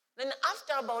 Then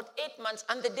after about 8 months,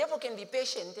 and the devil can be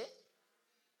patient,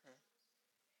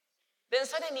 then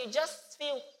suddenly you just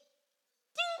feel,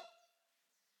 ding,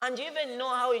 and you even know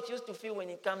how it used to feel when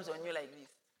it comes on you like this.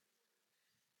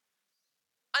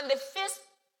 And the first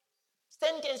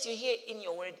sentence you hear in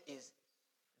your word is,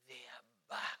 they are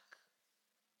back.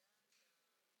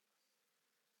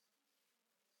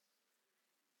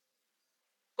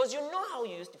 Because you know how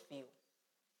you used to feel.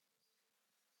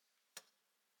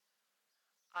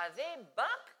 Are they back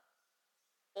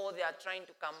or they are trying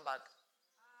to come back?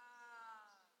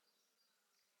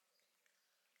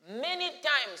 Many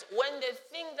times when the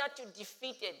thing that you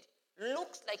defeated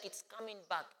looks like it's coming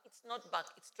back, it's not back,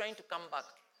 it's trying to come back.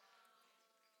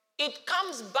 It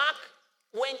comes back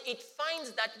when it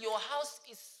finds that your house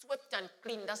is swept and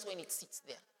clean. That's when it sits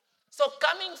there. So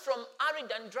coming from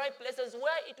arid and dry places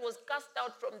where it was cast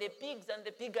out from the pigs and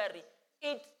the piggery,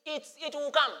 it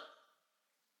will come.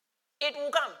 It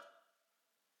will come.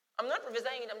 I'm not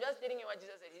prophesying it, I'm just telling you what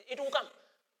Jesus said. It will come.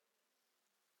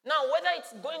 Now, whether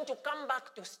it's going to come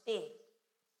back to stay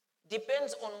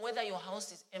depends on whether your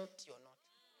house is empty or not.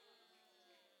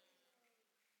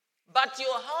 But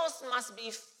your house must be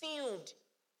filled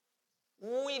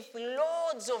with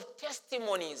loads of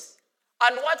testimonies.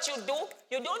 And what you do,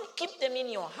 you don't keep them in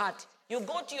your heart. You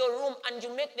go to your room and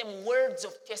you make them words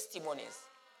of testimonies.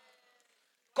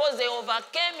 Because they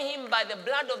overcame him by the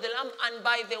blood of the Lamb and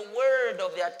by the word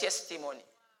of their testimony.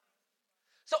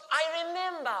 So I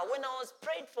remember when I was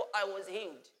prayed for, I was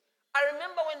healed. I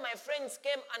remember when my friends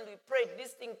came and we prayed,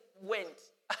 this thing went.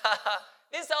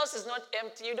 This house is not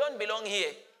empty. You don't belong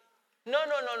here. No.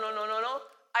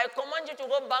 I command you to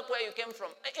go back where you came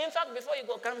from. In fact, before you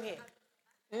go, come here.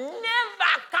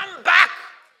 Never come back.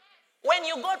 When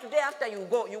you go today after you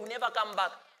go, you will never come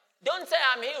back. Don't say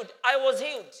I'm healed. I was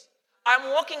healed.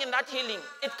 I'm walking in that healing.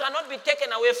 It cannot be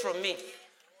taken away from me.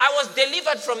 I was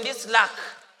delivered from this lack.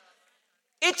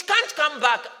 It can't come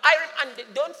back. And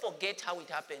don't forget how it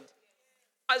happened.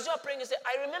 As you are praying, you say,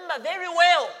 I remember very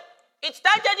well. It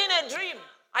started in a dream.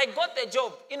 I got the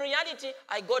job. In reality,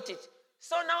 I got it.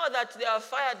 So now that they have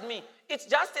fired me, it's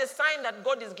just a sign that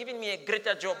God is giving me a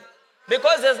greater job.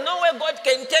 Because there's no way God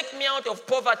can take me out of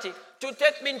poverty to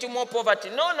take me into more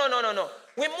poverty. No.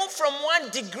 We move from one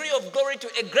degree of glory to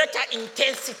a greater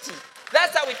intensity.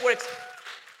 That's how it works.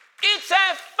 It's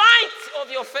a fight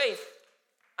of your faith,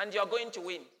 and you're going to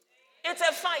win. It's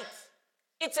a fight.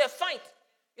 It's a fight.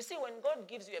 You see, when God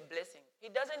gives you a blessing, he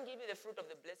doesn't give you the fruit of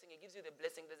the blessing. He gives you the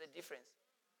blessing. There's a difference.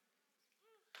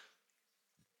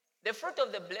 The fruit of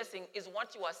the blessing is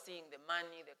what you are seeing, the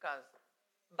money, the cars.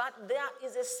 But there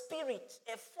is a spirit,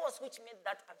 a force which made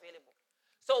that available.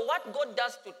 So what God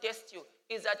does to test you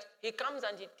is that he comes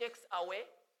and he takes away.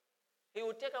 He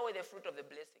will take away the fruit of the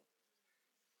blessing.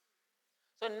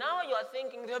 So now you are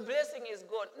thinking the blessing is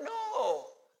gone. No.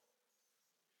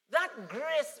 That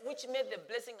grace which made the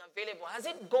blessing available, has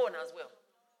it gone as well?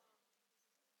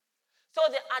 So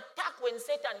the attack when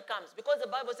Satan comes, because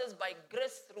the Bible says by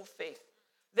grace through faith,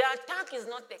 the attack is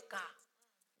not the car.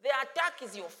 The attack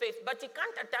is your faith. But he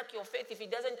can't attack your faith if he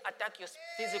doesn't attack your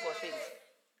physical things.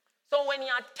 So when he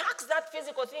attacks that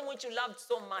physical thing which you loved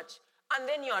so much, and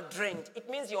then you are drained, it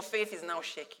means your faith is now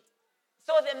shaky.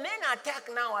 So the main attack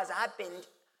now has happened,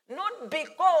 not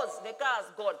because the car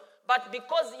has gone, but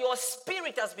because your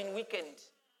spirit has been weakened.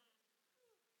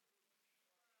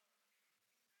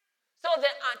 So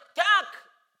the attack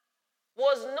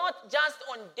was not just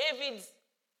on David's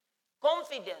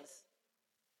confidence.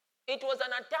 It was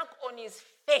an attack on his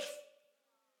faith.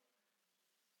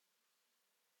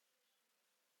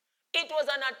 It was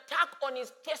an attack on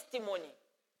his testimony.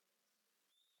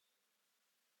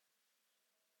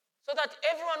 So that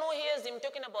everyone who hears him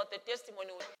talking about the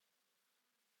testimony will,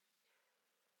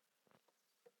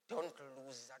 don't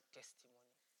lose that testimony.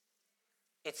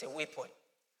 It's a weapon.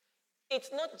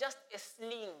 It's not just a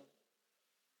sling.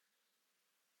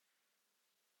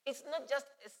 It's not just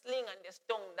a sling and a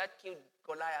stone that killed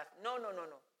Goliath. No.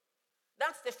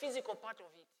 That's the physical part of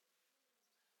it.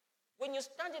 When you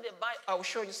study the Bible, I'll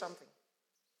show you something.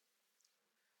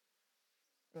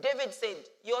 David said,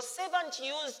 your servant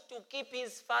used to keep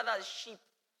his father's sheep.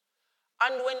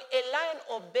 And when a lion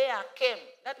or bear came,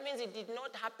 that means it did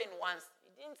not happen once. He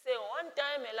didn't say one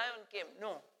time a lion came.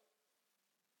 No.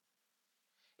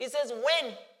 He says,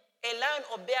 when a lion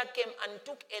or bear came and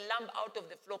took a lamb out of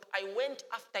the flock, I went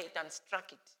after it and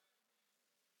struck it.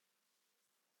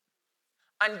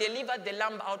 And delivered the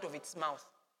lamb out of its mouth.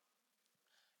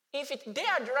 If it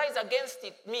dared rise against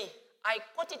me, I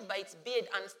caught it by its beard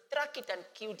and struck it and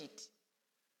killed it.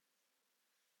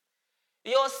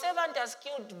 Your servant has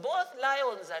killed both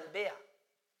lions and bear.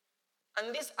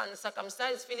 And this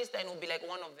uncircumcised Philistine will be like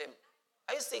one of them.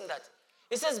 Are you seeing that?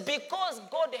 He says, because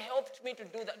God helped me to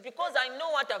do that, because I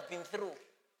know what I've been through.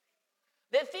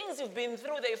 The things you've been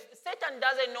through, Satan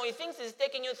doesn't know. He thinks he's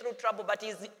taking you through trouble, but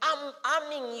he's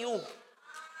arming you.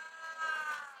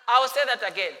 I will say that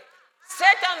again.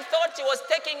 Satan thought he was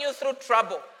taking you through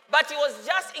trouble, but he was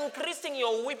just increasing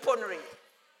your weaponry.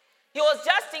 He was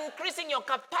just increasing your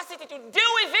capacity to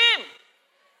deal with him.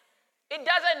 It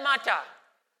doesn't matter.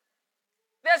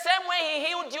 The same way he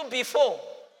healed you before,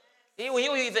 he will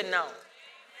heal you even now.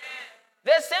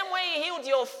 The same way he healed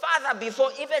your father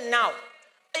before, even now.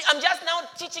 I'm just now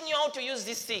teaching you how to use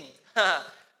this thing.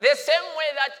 The same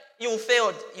way that you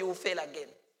failed, you will fail again.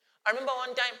 I remember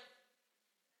one time,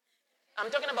 I'm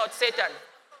talking about Satan.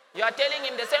 You are telling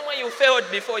him the same way you failed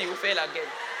before, you will fail again.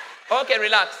 Okay,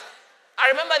 relax. I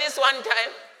remember this one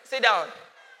time. Sit down.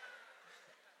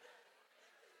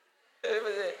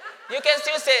 You can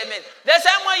still say amen. The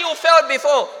same way you failed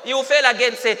before, you will fail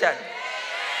again, Satan.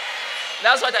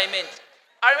 That's what I meant.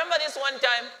 I remember this one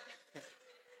time.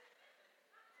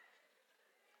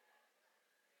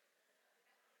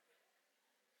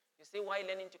 You see why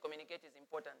learning to communicate is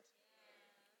important.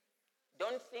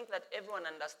 Don't think that everyone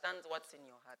understands what's in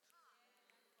your heart.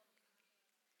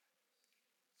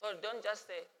 So don't just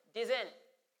say, Dizen,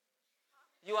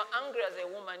 you are angry as a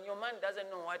woman, your man doesn't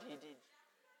know what he did.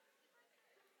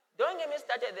 Don't get me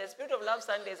started, the spirit of love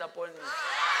Sunday is upon me.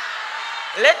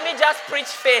 Let me just preach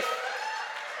faith.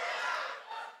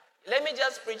 Let me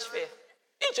just preach faith.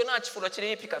 Incho na chifulo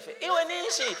chiri pika fe. Iwe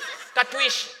ninshi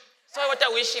katwishi. So what I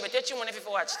wish but teach you money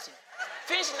for watch.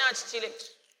 Finish na chile.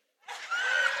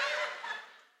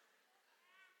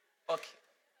 Okay.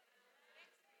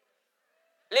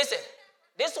 Listen.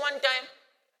 This one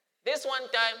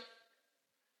time,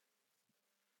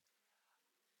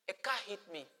 a car hit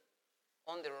me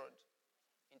on the road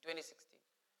in 2016.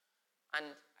 And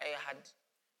I had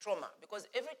trauma because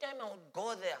every time I would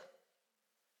go there,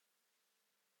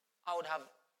 I would have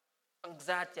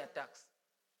anxiety attacks.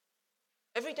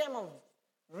 Every time I would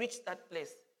reach that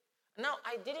place. Now,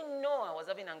 I didn't know I was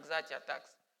having anxiety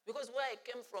attacks because where I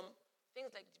came from,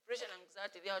 things like depression and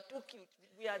anxiety, they are too cute.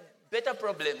 We had better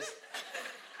problems.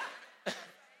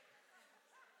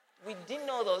 We didn't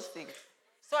know those things.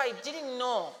 So I didn't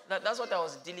know that that's what I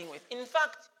was dealing with. In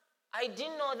fact, I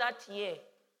didn't know that year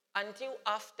until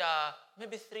after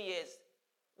maybe 3 years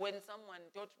when someone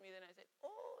taught me, then I said,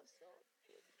 oh, so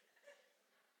good.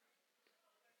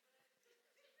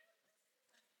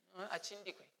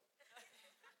 Achindikwe.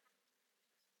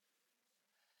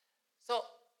 So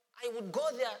I would go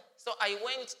there. So I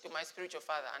went to my spiritual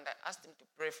father and I asked him to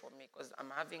pray for me because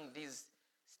I'm having these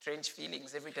strange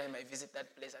feelings every time I visit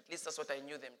that place. At least that's what I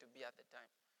knew them to be at the time.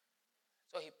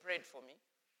 So he prayed for me.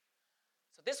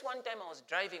 So this one time I was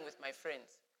driving with my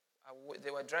friends. They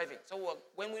were driving. So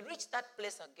when we reached that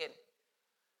place again,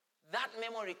 that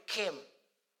memory came.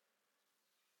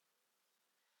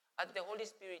 And the Holy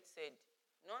Spirit said,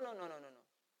 no.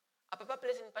 A papa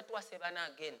place in Patwa Sevana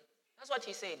again. That's what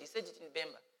he said. He said it in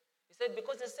Bemba. He said,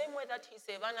 because the same way that he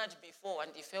Sevanaed before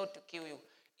and he failed to kill you,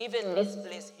 even this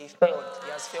place he failed. He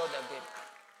has failed again.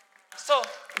 So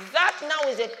that now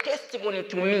is a testimony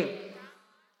to me.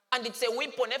 And it's a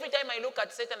weapon. Every time I look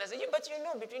at Satan, I say, yeah, but you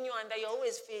know, between you and I, you're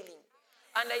always failing.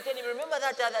 And I tell him, remember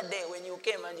that other day when you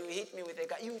came and you hit me with a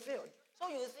car? You failed. So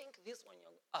you think this one,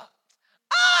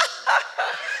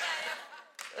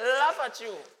 laugh at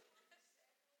you.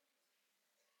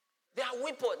 They are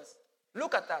weapons.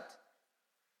 Look at that.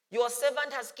 Your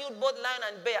servant has killed both lion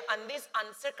and bear, and this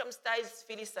uncircumcised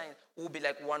Philistine will be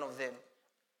like one of them.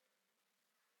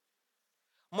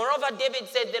 Moreover, David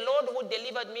said, the Lord who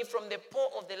delivered me from the paw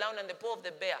of the lion and the paw of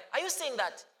the bear. Are you seeing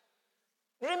that?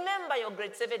 Remember your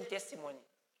grade 7 testimony.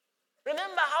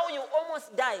 Remember how you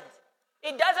almost died.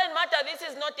 It doesn't matter. This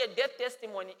is not a death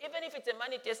testimony. Even if it's a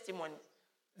money testimony.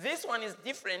 This one is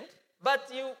different.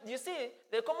 But you see,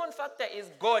 the common factor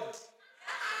is God.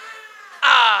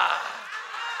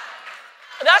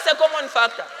 That's a common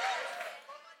factor.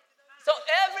 So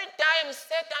every time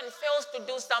Satan fails to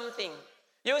do something,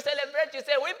 you celebrate, you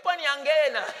say, weapon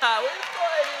yangena.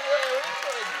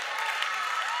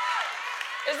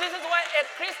 This is why a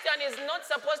Christian is not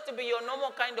supposed to be your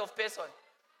normal kind of person.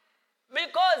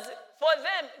 Because for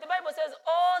them, the Bible says,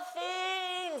 all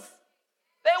things,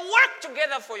 they work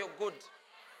together for your good.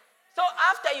 So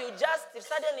after if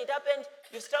suddenly it happened,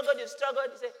 you struggled, you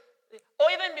say,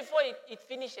 or even before it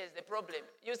finishes the problem,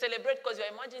 you celebrate because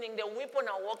you're imagining the weapon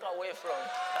I'll walk away from.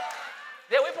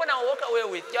 The weapon I'll walk away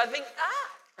with. You're thinking,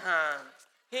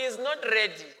 he is not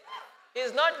ready.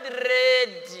 He's not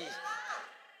ready.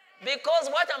 Because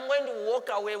what I'm going to walk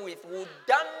away with will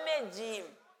damage him.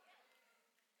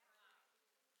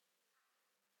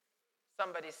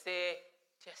 Somebody say,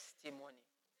 testimony.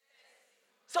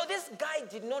 So this guy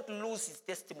did not lose his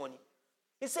testimony.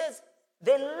 He says,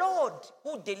 the Lord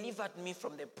who delivered me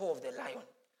from the paw of the lion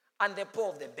and the paw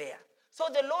of the bear. So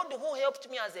the Lord who helped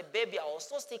me as a baby, I was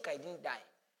so sick I didn't die.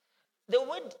 The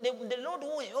Lord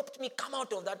who helped me come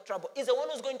out of that trouble is the one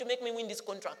who's going to make me win this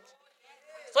contract.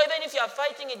 So even if you are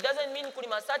fighting, it doesn't matter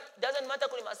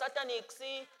kulima satanic,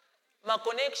 see, my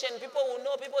connection, people will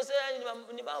know, people say,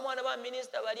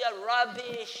 minister, but they are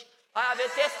rubbish. I have a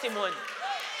testimony.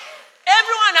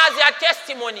 Everyone has their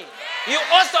testimony. You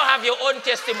also have your own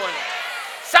testimony.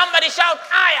 Somebody shout,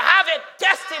 I have a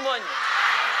testimony.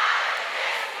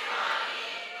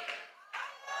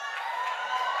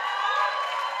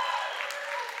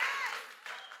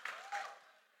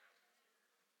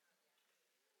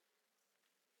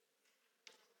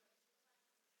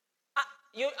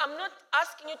 I'm not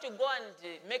asking you to go and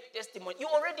make testimony. You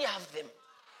already have them.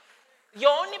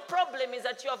 Your only problem is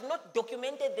that you have not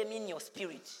documented them in your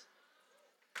spirit.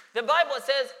 The Bible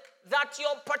says that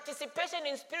your participation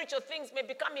in spiritual things may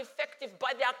become effective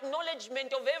by the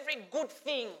acknowledgement of every good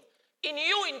thing in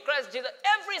you in Christ Jesus.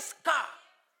 Every scar,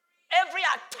 every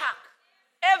attack,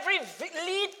 every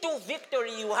lead to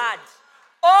victory you had,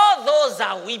 all those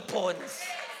are weapons.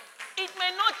 It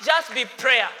may not just be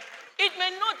prayer. It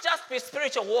may not just be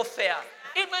spiritual warfare.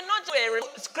 It may not be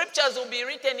scriptures will be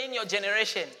written in your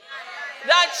generation.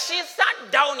 That she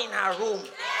sat down in her room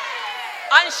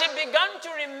and she began to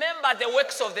remember the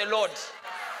works of the Lord.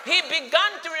 He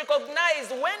began to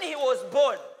recognize when he was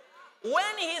born,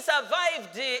 when he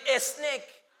survived a snake,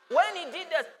 when he did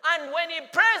that, and when he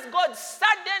praised God,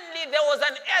 suddenly there was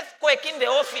an earthquake in the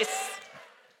office.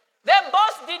 The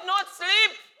boss did not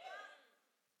sleep.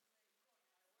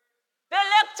 The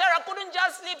lecturer couldn't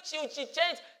just sleep. She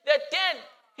changed the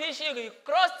 10. She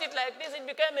crossed it like this. It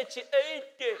became a 80.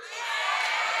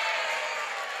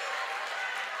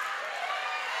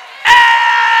 Hey!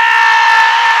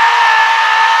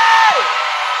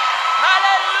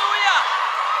 Hallelujah!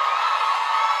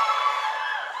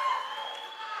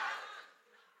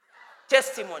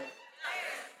 Testimony.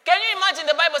 Can you imagine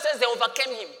the Bible says they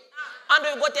overcame him? And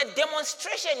we've got a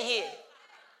demonstration here.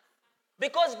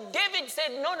 Because David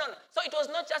said, no. So it was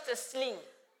not just a sling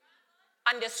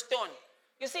and a stone.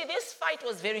 You see, this fight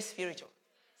was very spiritual.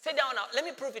 Sit down now. Let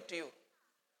me prove it to you.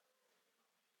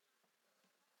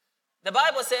 The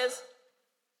Bible says,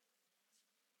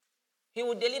 he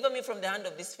will deliver me from the hand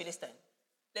of this Philistine.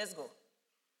 Let's go.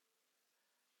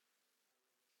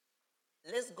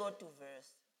 Let's go to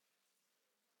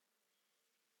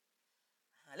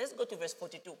verse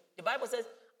 42. The Bible says,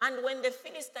 and when the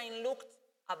Philistine looked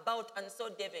about and saw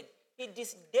David, he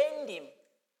disdained him,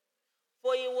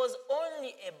 for he was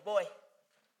only a boy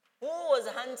who was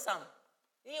handsome.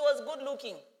 He was good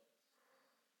looking.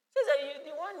 He says,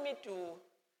 you want me to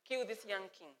kill this young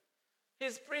king?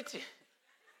 He's pretty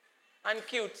and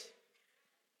cute.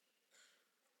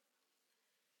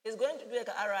 He's going to do like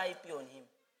a RIP on him.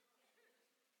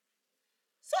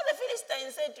 So the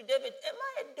Philistine said to David, am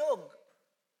I a dog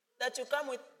that you come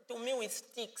to me with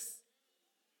sticks?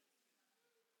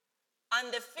 And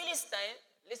the Philistine,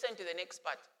 listen to the next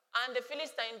part. And the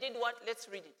Philistine did what? Let's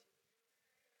read it.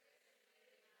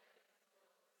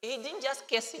 He didn't just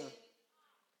curse him.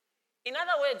 In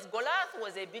other words, Goliath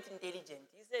was a bit intelligent.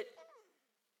 He said,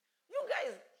 you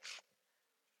guys,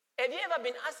 have you ever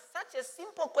been asked such a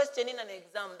simple question in an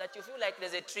exam that you feel like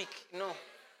there's a trick? No.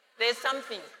 There's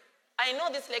something. I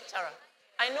know this lecturer.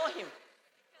 I know him.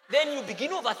 Then you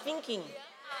begin overthinking.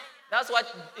 That's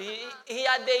what he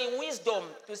had the wisdom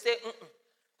to say,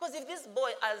 Because if this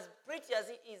boy, as pretty as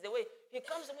he is, the way he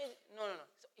comes to me, no.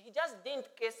 So he just didn't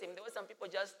curse him the way some people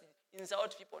just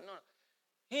insult people. No.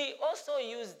 He also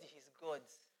used his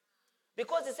gods.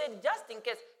 Because he said, just in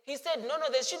case, he said, no,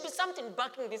 there should be something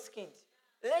backing this kid.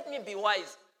 Let me be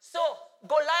wise. So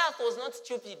Goliath was not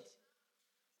stupid.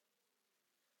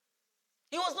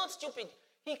 He was not stupid.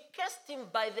 He cursed him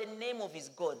by the name of his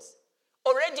gods.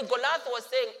 Already Goliath was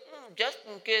saying, just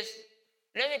in case,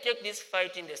 let me take this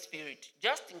fight in the spirit.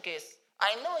 Just in case.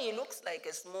 I know he looks like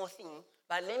a small thing,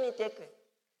 but let me take it.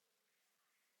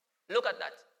 Look at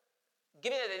that.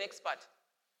 Give me the next part.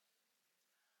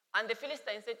 And the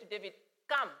Philistine said to David,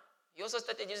 come. He also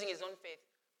started using his own faith.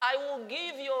 I will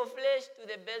give your flesh to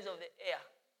the birds of the air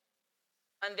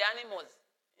and the animals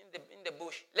in the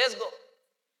bush. Let's go.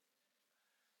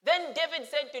 Then David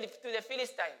said to the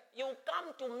Philistine, you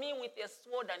come to me with a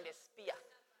sword and a spear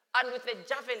and with a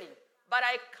javelin, but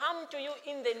I come to you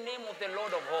in the name of the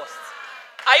Lord of hosts.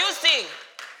 Are you seeing?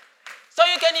 So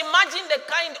you can imagine the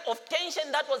kind of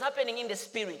tension that was happening in the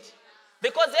spirit,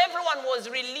 because everyone was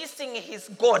releasing his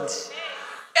God.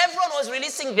 Everyone was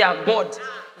releasing their God.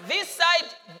 This side,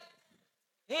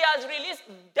 he has released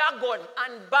Dagon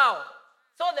and Baal.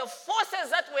 So the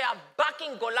forces that were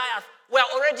backing Goliath were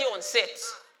already on set.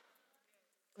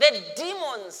 The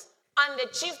demons and the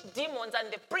chief demons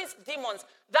and the prince demons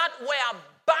that were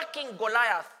backing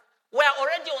Goliath were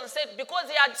already on set because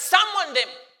he had summoned them.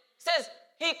 It says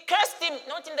he cursed him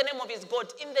not in the name of his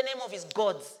God, in the name of his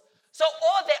gods. So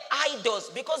all the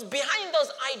idols, because behind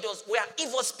those idols were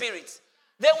evil spirits,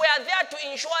 they were there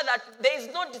to ensure that there is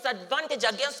no disadvantage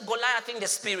against Goliath in the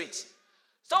spirit.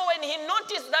 So when he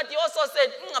noticed that, he also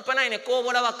said,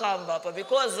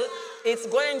 because it's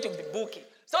going to be booky.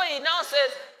 So he now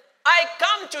says, I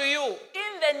come to you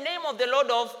in the name of the Lord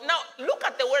of... Now, look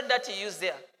at the word that he used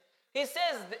there. He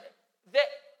says,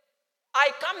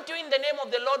 I come to you in the name of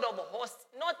the Lord of hosts,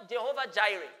 not Jehovah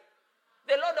Jireh.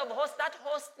 The Lord of hosts, that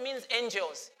host means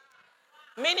angels.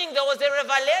 Meaning there was a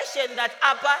revelation that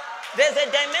there's a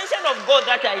dimension of God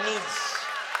that I need.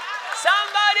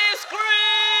 Somebody scream!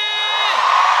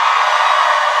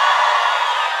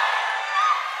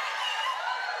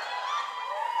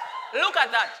 Look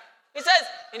at that. He says,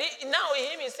 now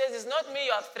him, he says, it's not me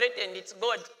you have threatened, it's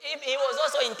God. He was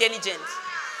also intelligent.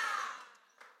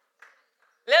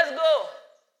 Let's go.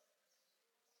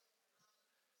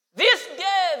 This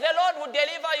day the Lord will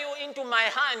deliver you into my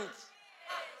hand.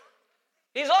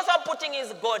 He's also putting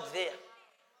his God there.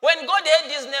 When God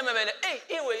heard his name,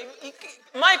 hey,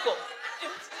 Michael,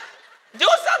 do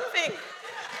something.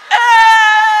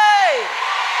 Hey!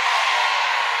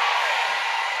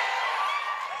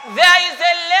 There is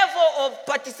a level of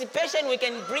participation we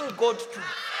can bring God to.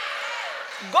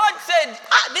 God said,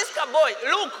 this boy,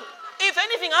 look, if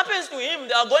anything happens to him,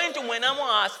 they are going to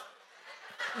Mwenamo us.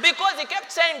 Because he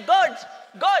kept saying, God,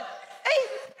 hey,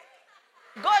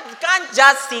 God can't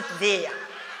just sit there.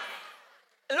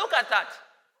 Look at that.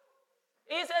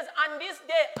 He says, and this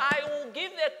day I will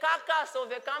give the carcass of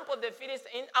the camp of the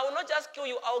Philistines. I will not just kill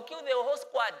you, I will kill the whole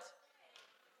squad.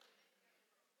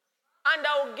 And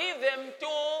I will give them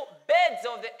to birds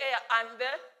of the air and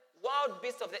the wild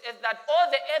beasts of the earth, that all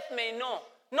the earth may know.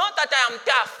 Not that I am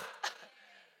tough.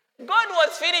 God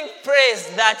was feeling praise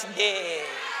that day.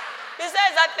 He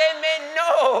says that they may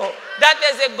know that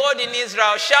there's a God in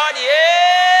Israel. Shout,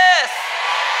 yes!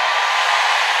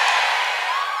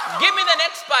 Give me the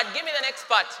next part. Give me the next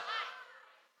part.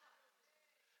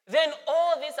 Then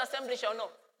all this assembly shall know.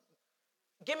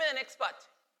 Give me the next part.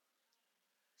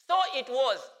 So it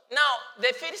was. Now,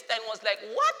 the Philistine was like,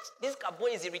 what? This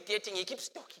boy is irritating. He keeps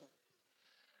talking.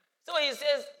 So he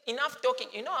says, enough talking.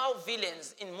 You know how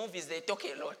villains in movies, they talk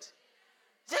a lot.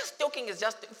 Just talking is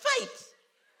just fight.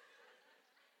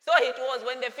 So it was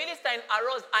when the Philistine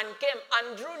arose and came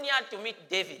and drew near to meet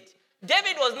David.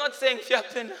 David was not saying,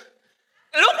 Fiapena.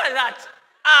 Look at that.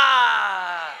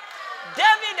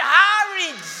 David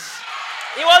hurried.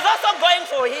 He was also going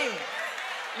for him.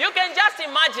 You can just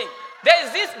imagine. There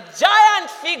is this giant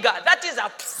figure that is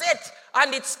upset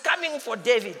and it's coming for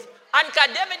David. And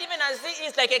David, even as he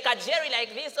is like a kajeri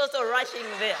like this, also rushing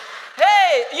there.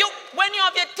 Hey, when you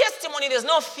have a testimony, there's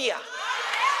no fear.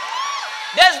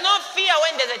 There's no fear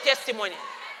when there's a testimony.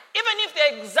 Even if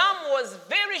the exam was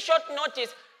very short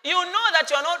notice, you know that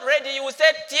you are not ready. You will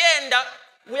say, Tienda,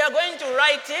 we are going to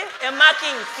write a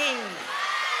marking king.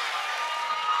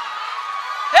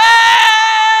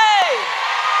 Hey!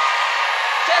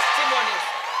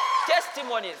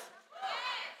 Testimonies.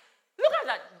 Look at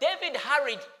that. David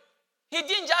hurried. He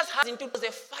didn't just hurry into it. It was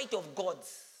a fight of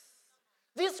gods.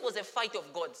 This was a fight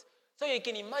of gods. So you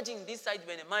can imagine this side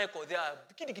when Michael there.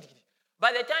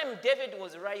 By the time David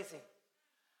was rising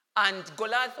and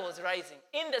Goliath was rising,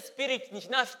 in the spirit, and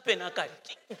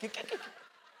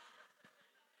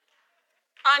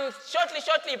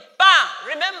shortly, bam!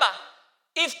 Remember,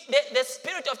 if the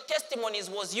spirit of testimonies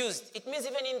was used, it means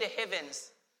even in the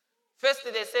heavens. First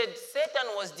they said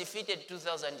Satan was defeated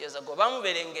 2,000 years ago.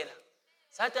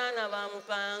 Satana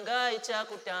bamupanga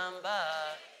ichakutamba.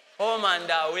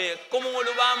 Omanda we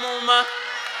kumulu bamuma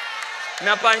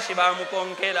na panshi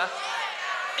bamukonkela.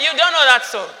 You don't know that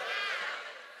song.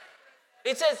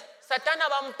 It says Satana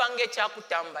bamupange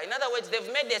ichakutamba. In other words,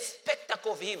 they've made a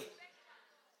spectacle of him.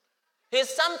 He's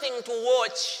something to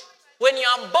watch. When you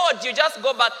are bored, you just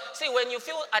go back. See, when you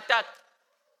feel attacked,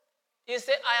 you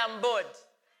say, I am bored.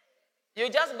 You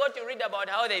just go to read about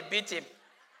how they beat him.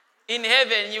 In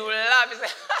heaven, you will laugh. You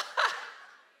say,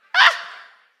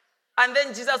 and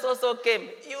then Jesus also came.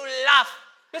 You laugh.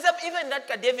 You say, even that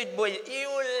David boy, you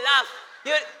laugh.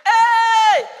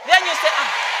 Hey! Then you say,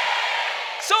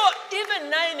 So even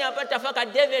nine yapatafaka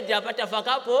David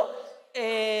yapatafakapo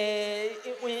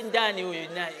ndani huyu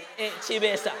nani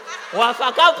Chibesa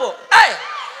wafakapo. Hey!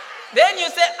 Then you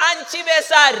say, and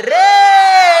Chibesa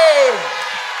rain.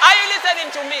 Are you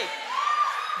listening to me?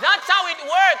 That's how it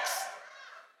works.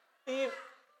 If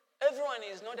everyone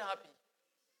is not happy,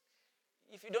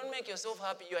 if you don't make yourself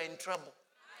happy, you are in trouble.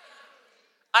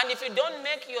 And if you don't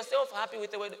make yourself happy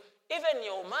with the word, even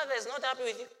your mother is not happy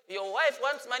with you, your wife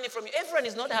wants money from you, everyone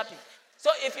is not happy.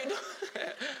 So if you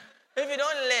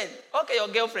don't learn, okay, your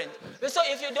girlfriend. So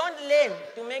if you don't learn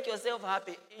to make yourself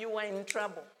happy, you are in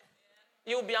trouble.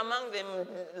 You'll be among them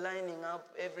lining up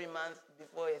every month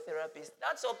before a therapist.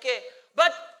 That's okay.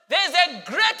 But there's a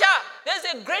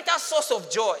greater source of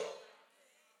joy.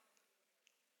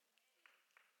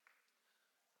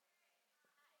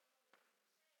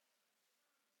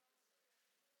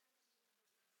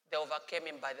 They overcame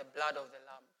him by the blood of the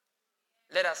Lamb.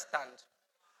 Let us stand.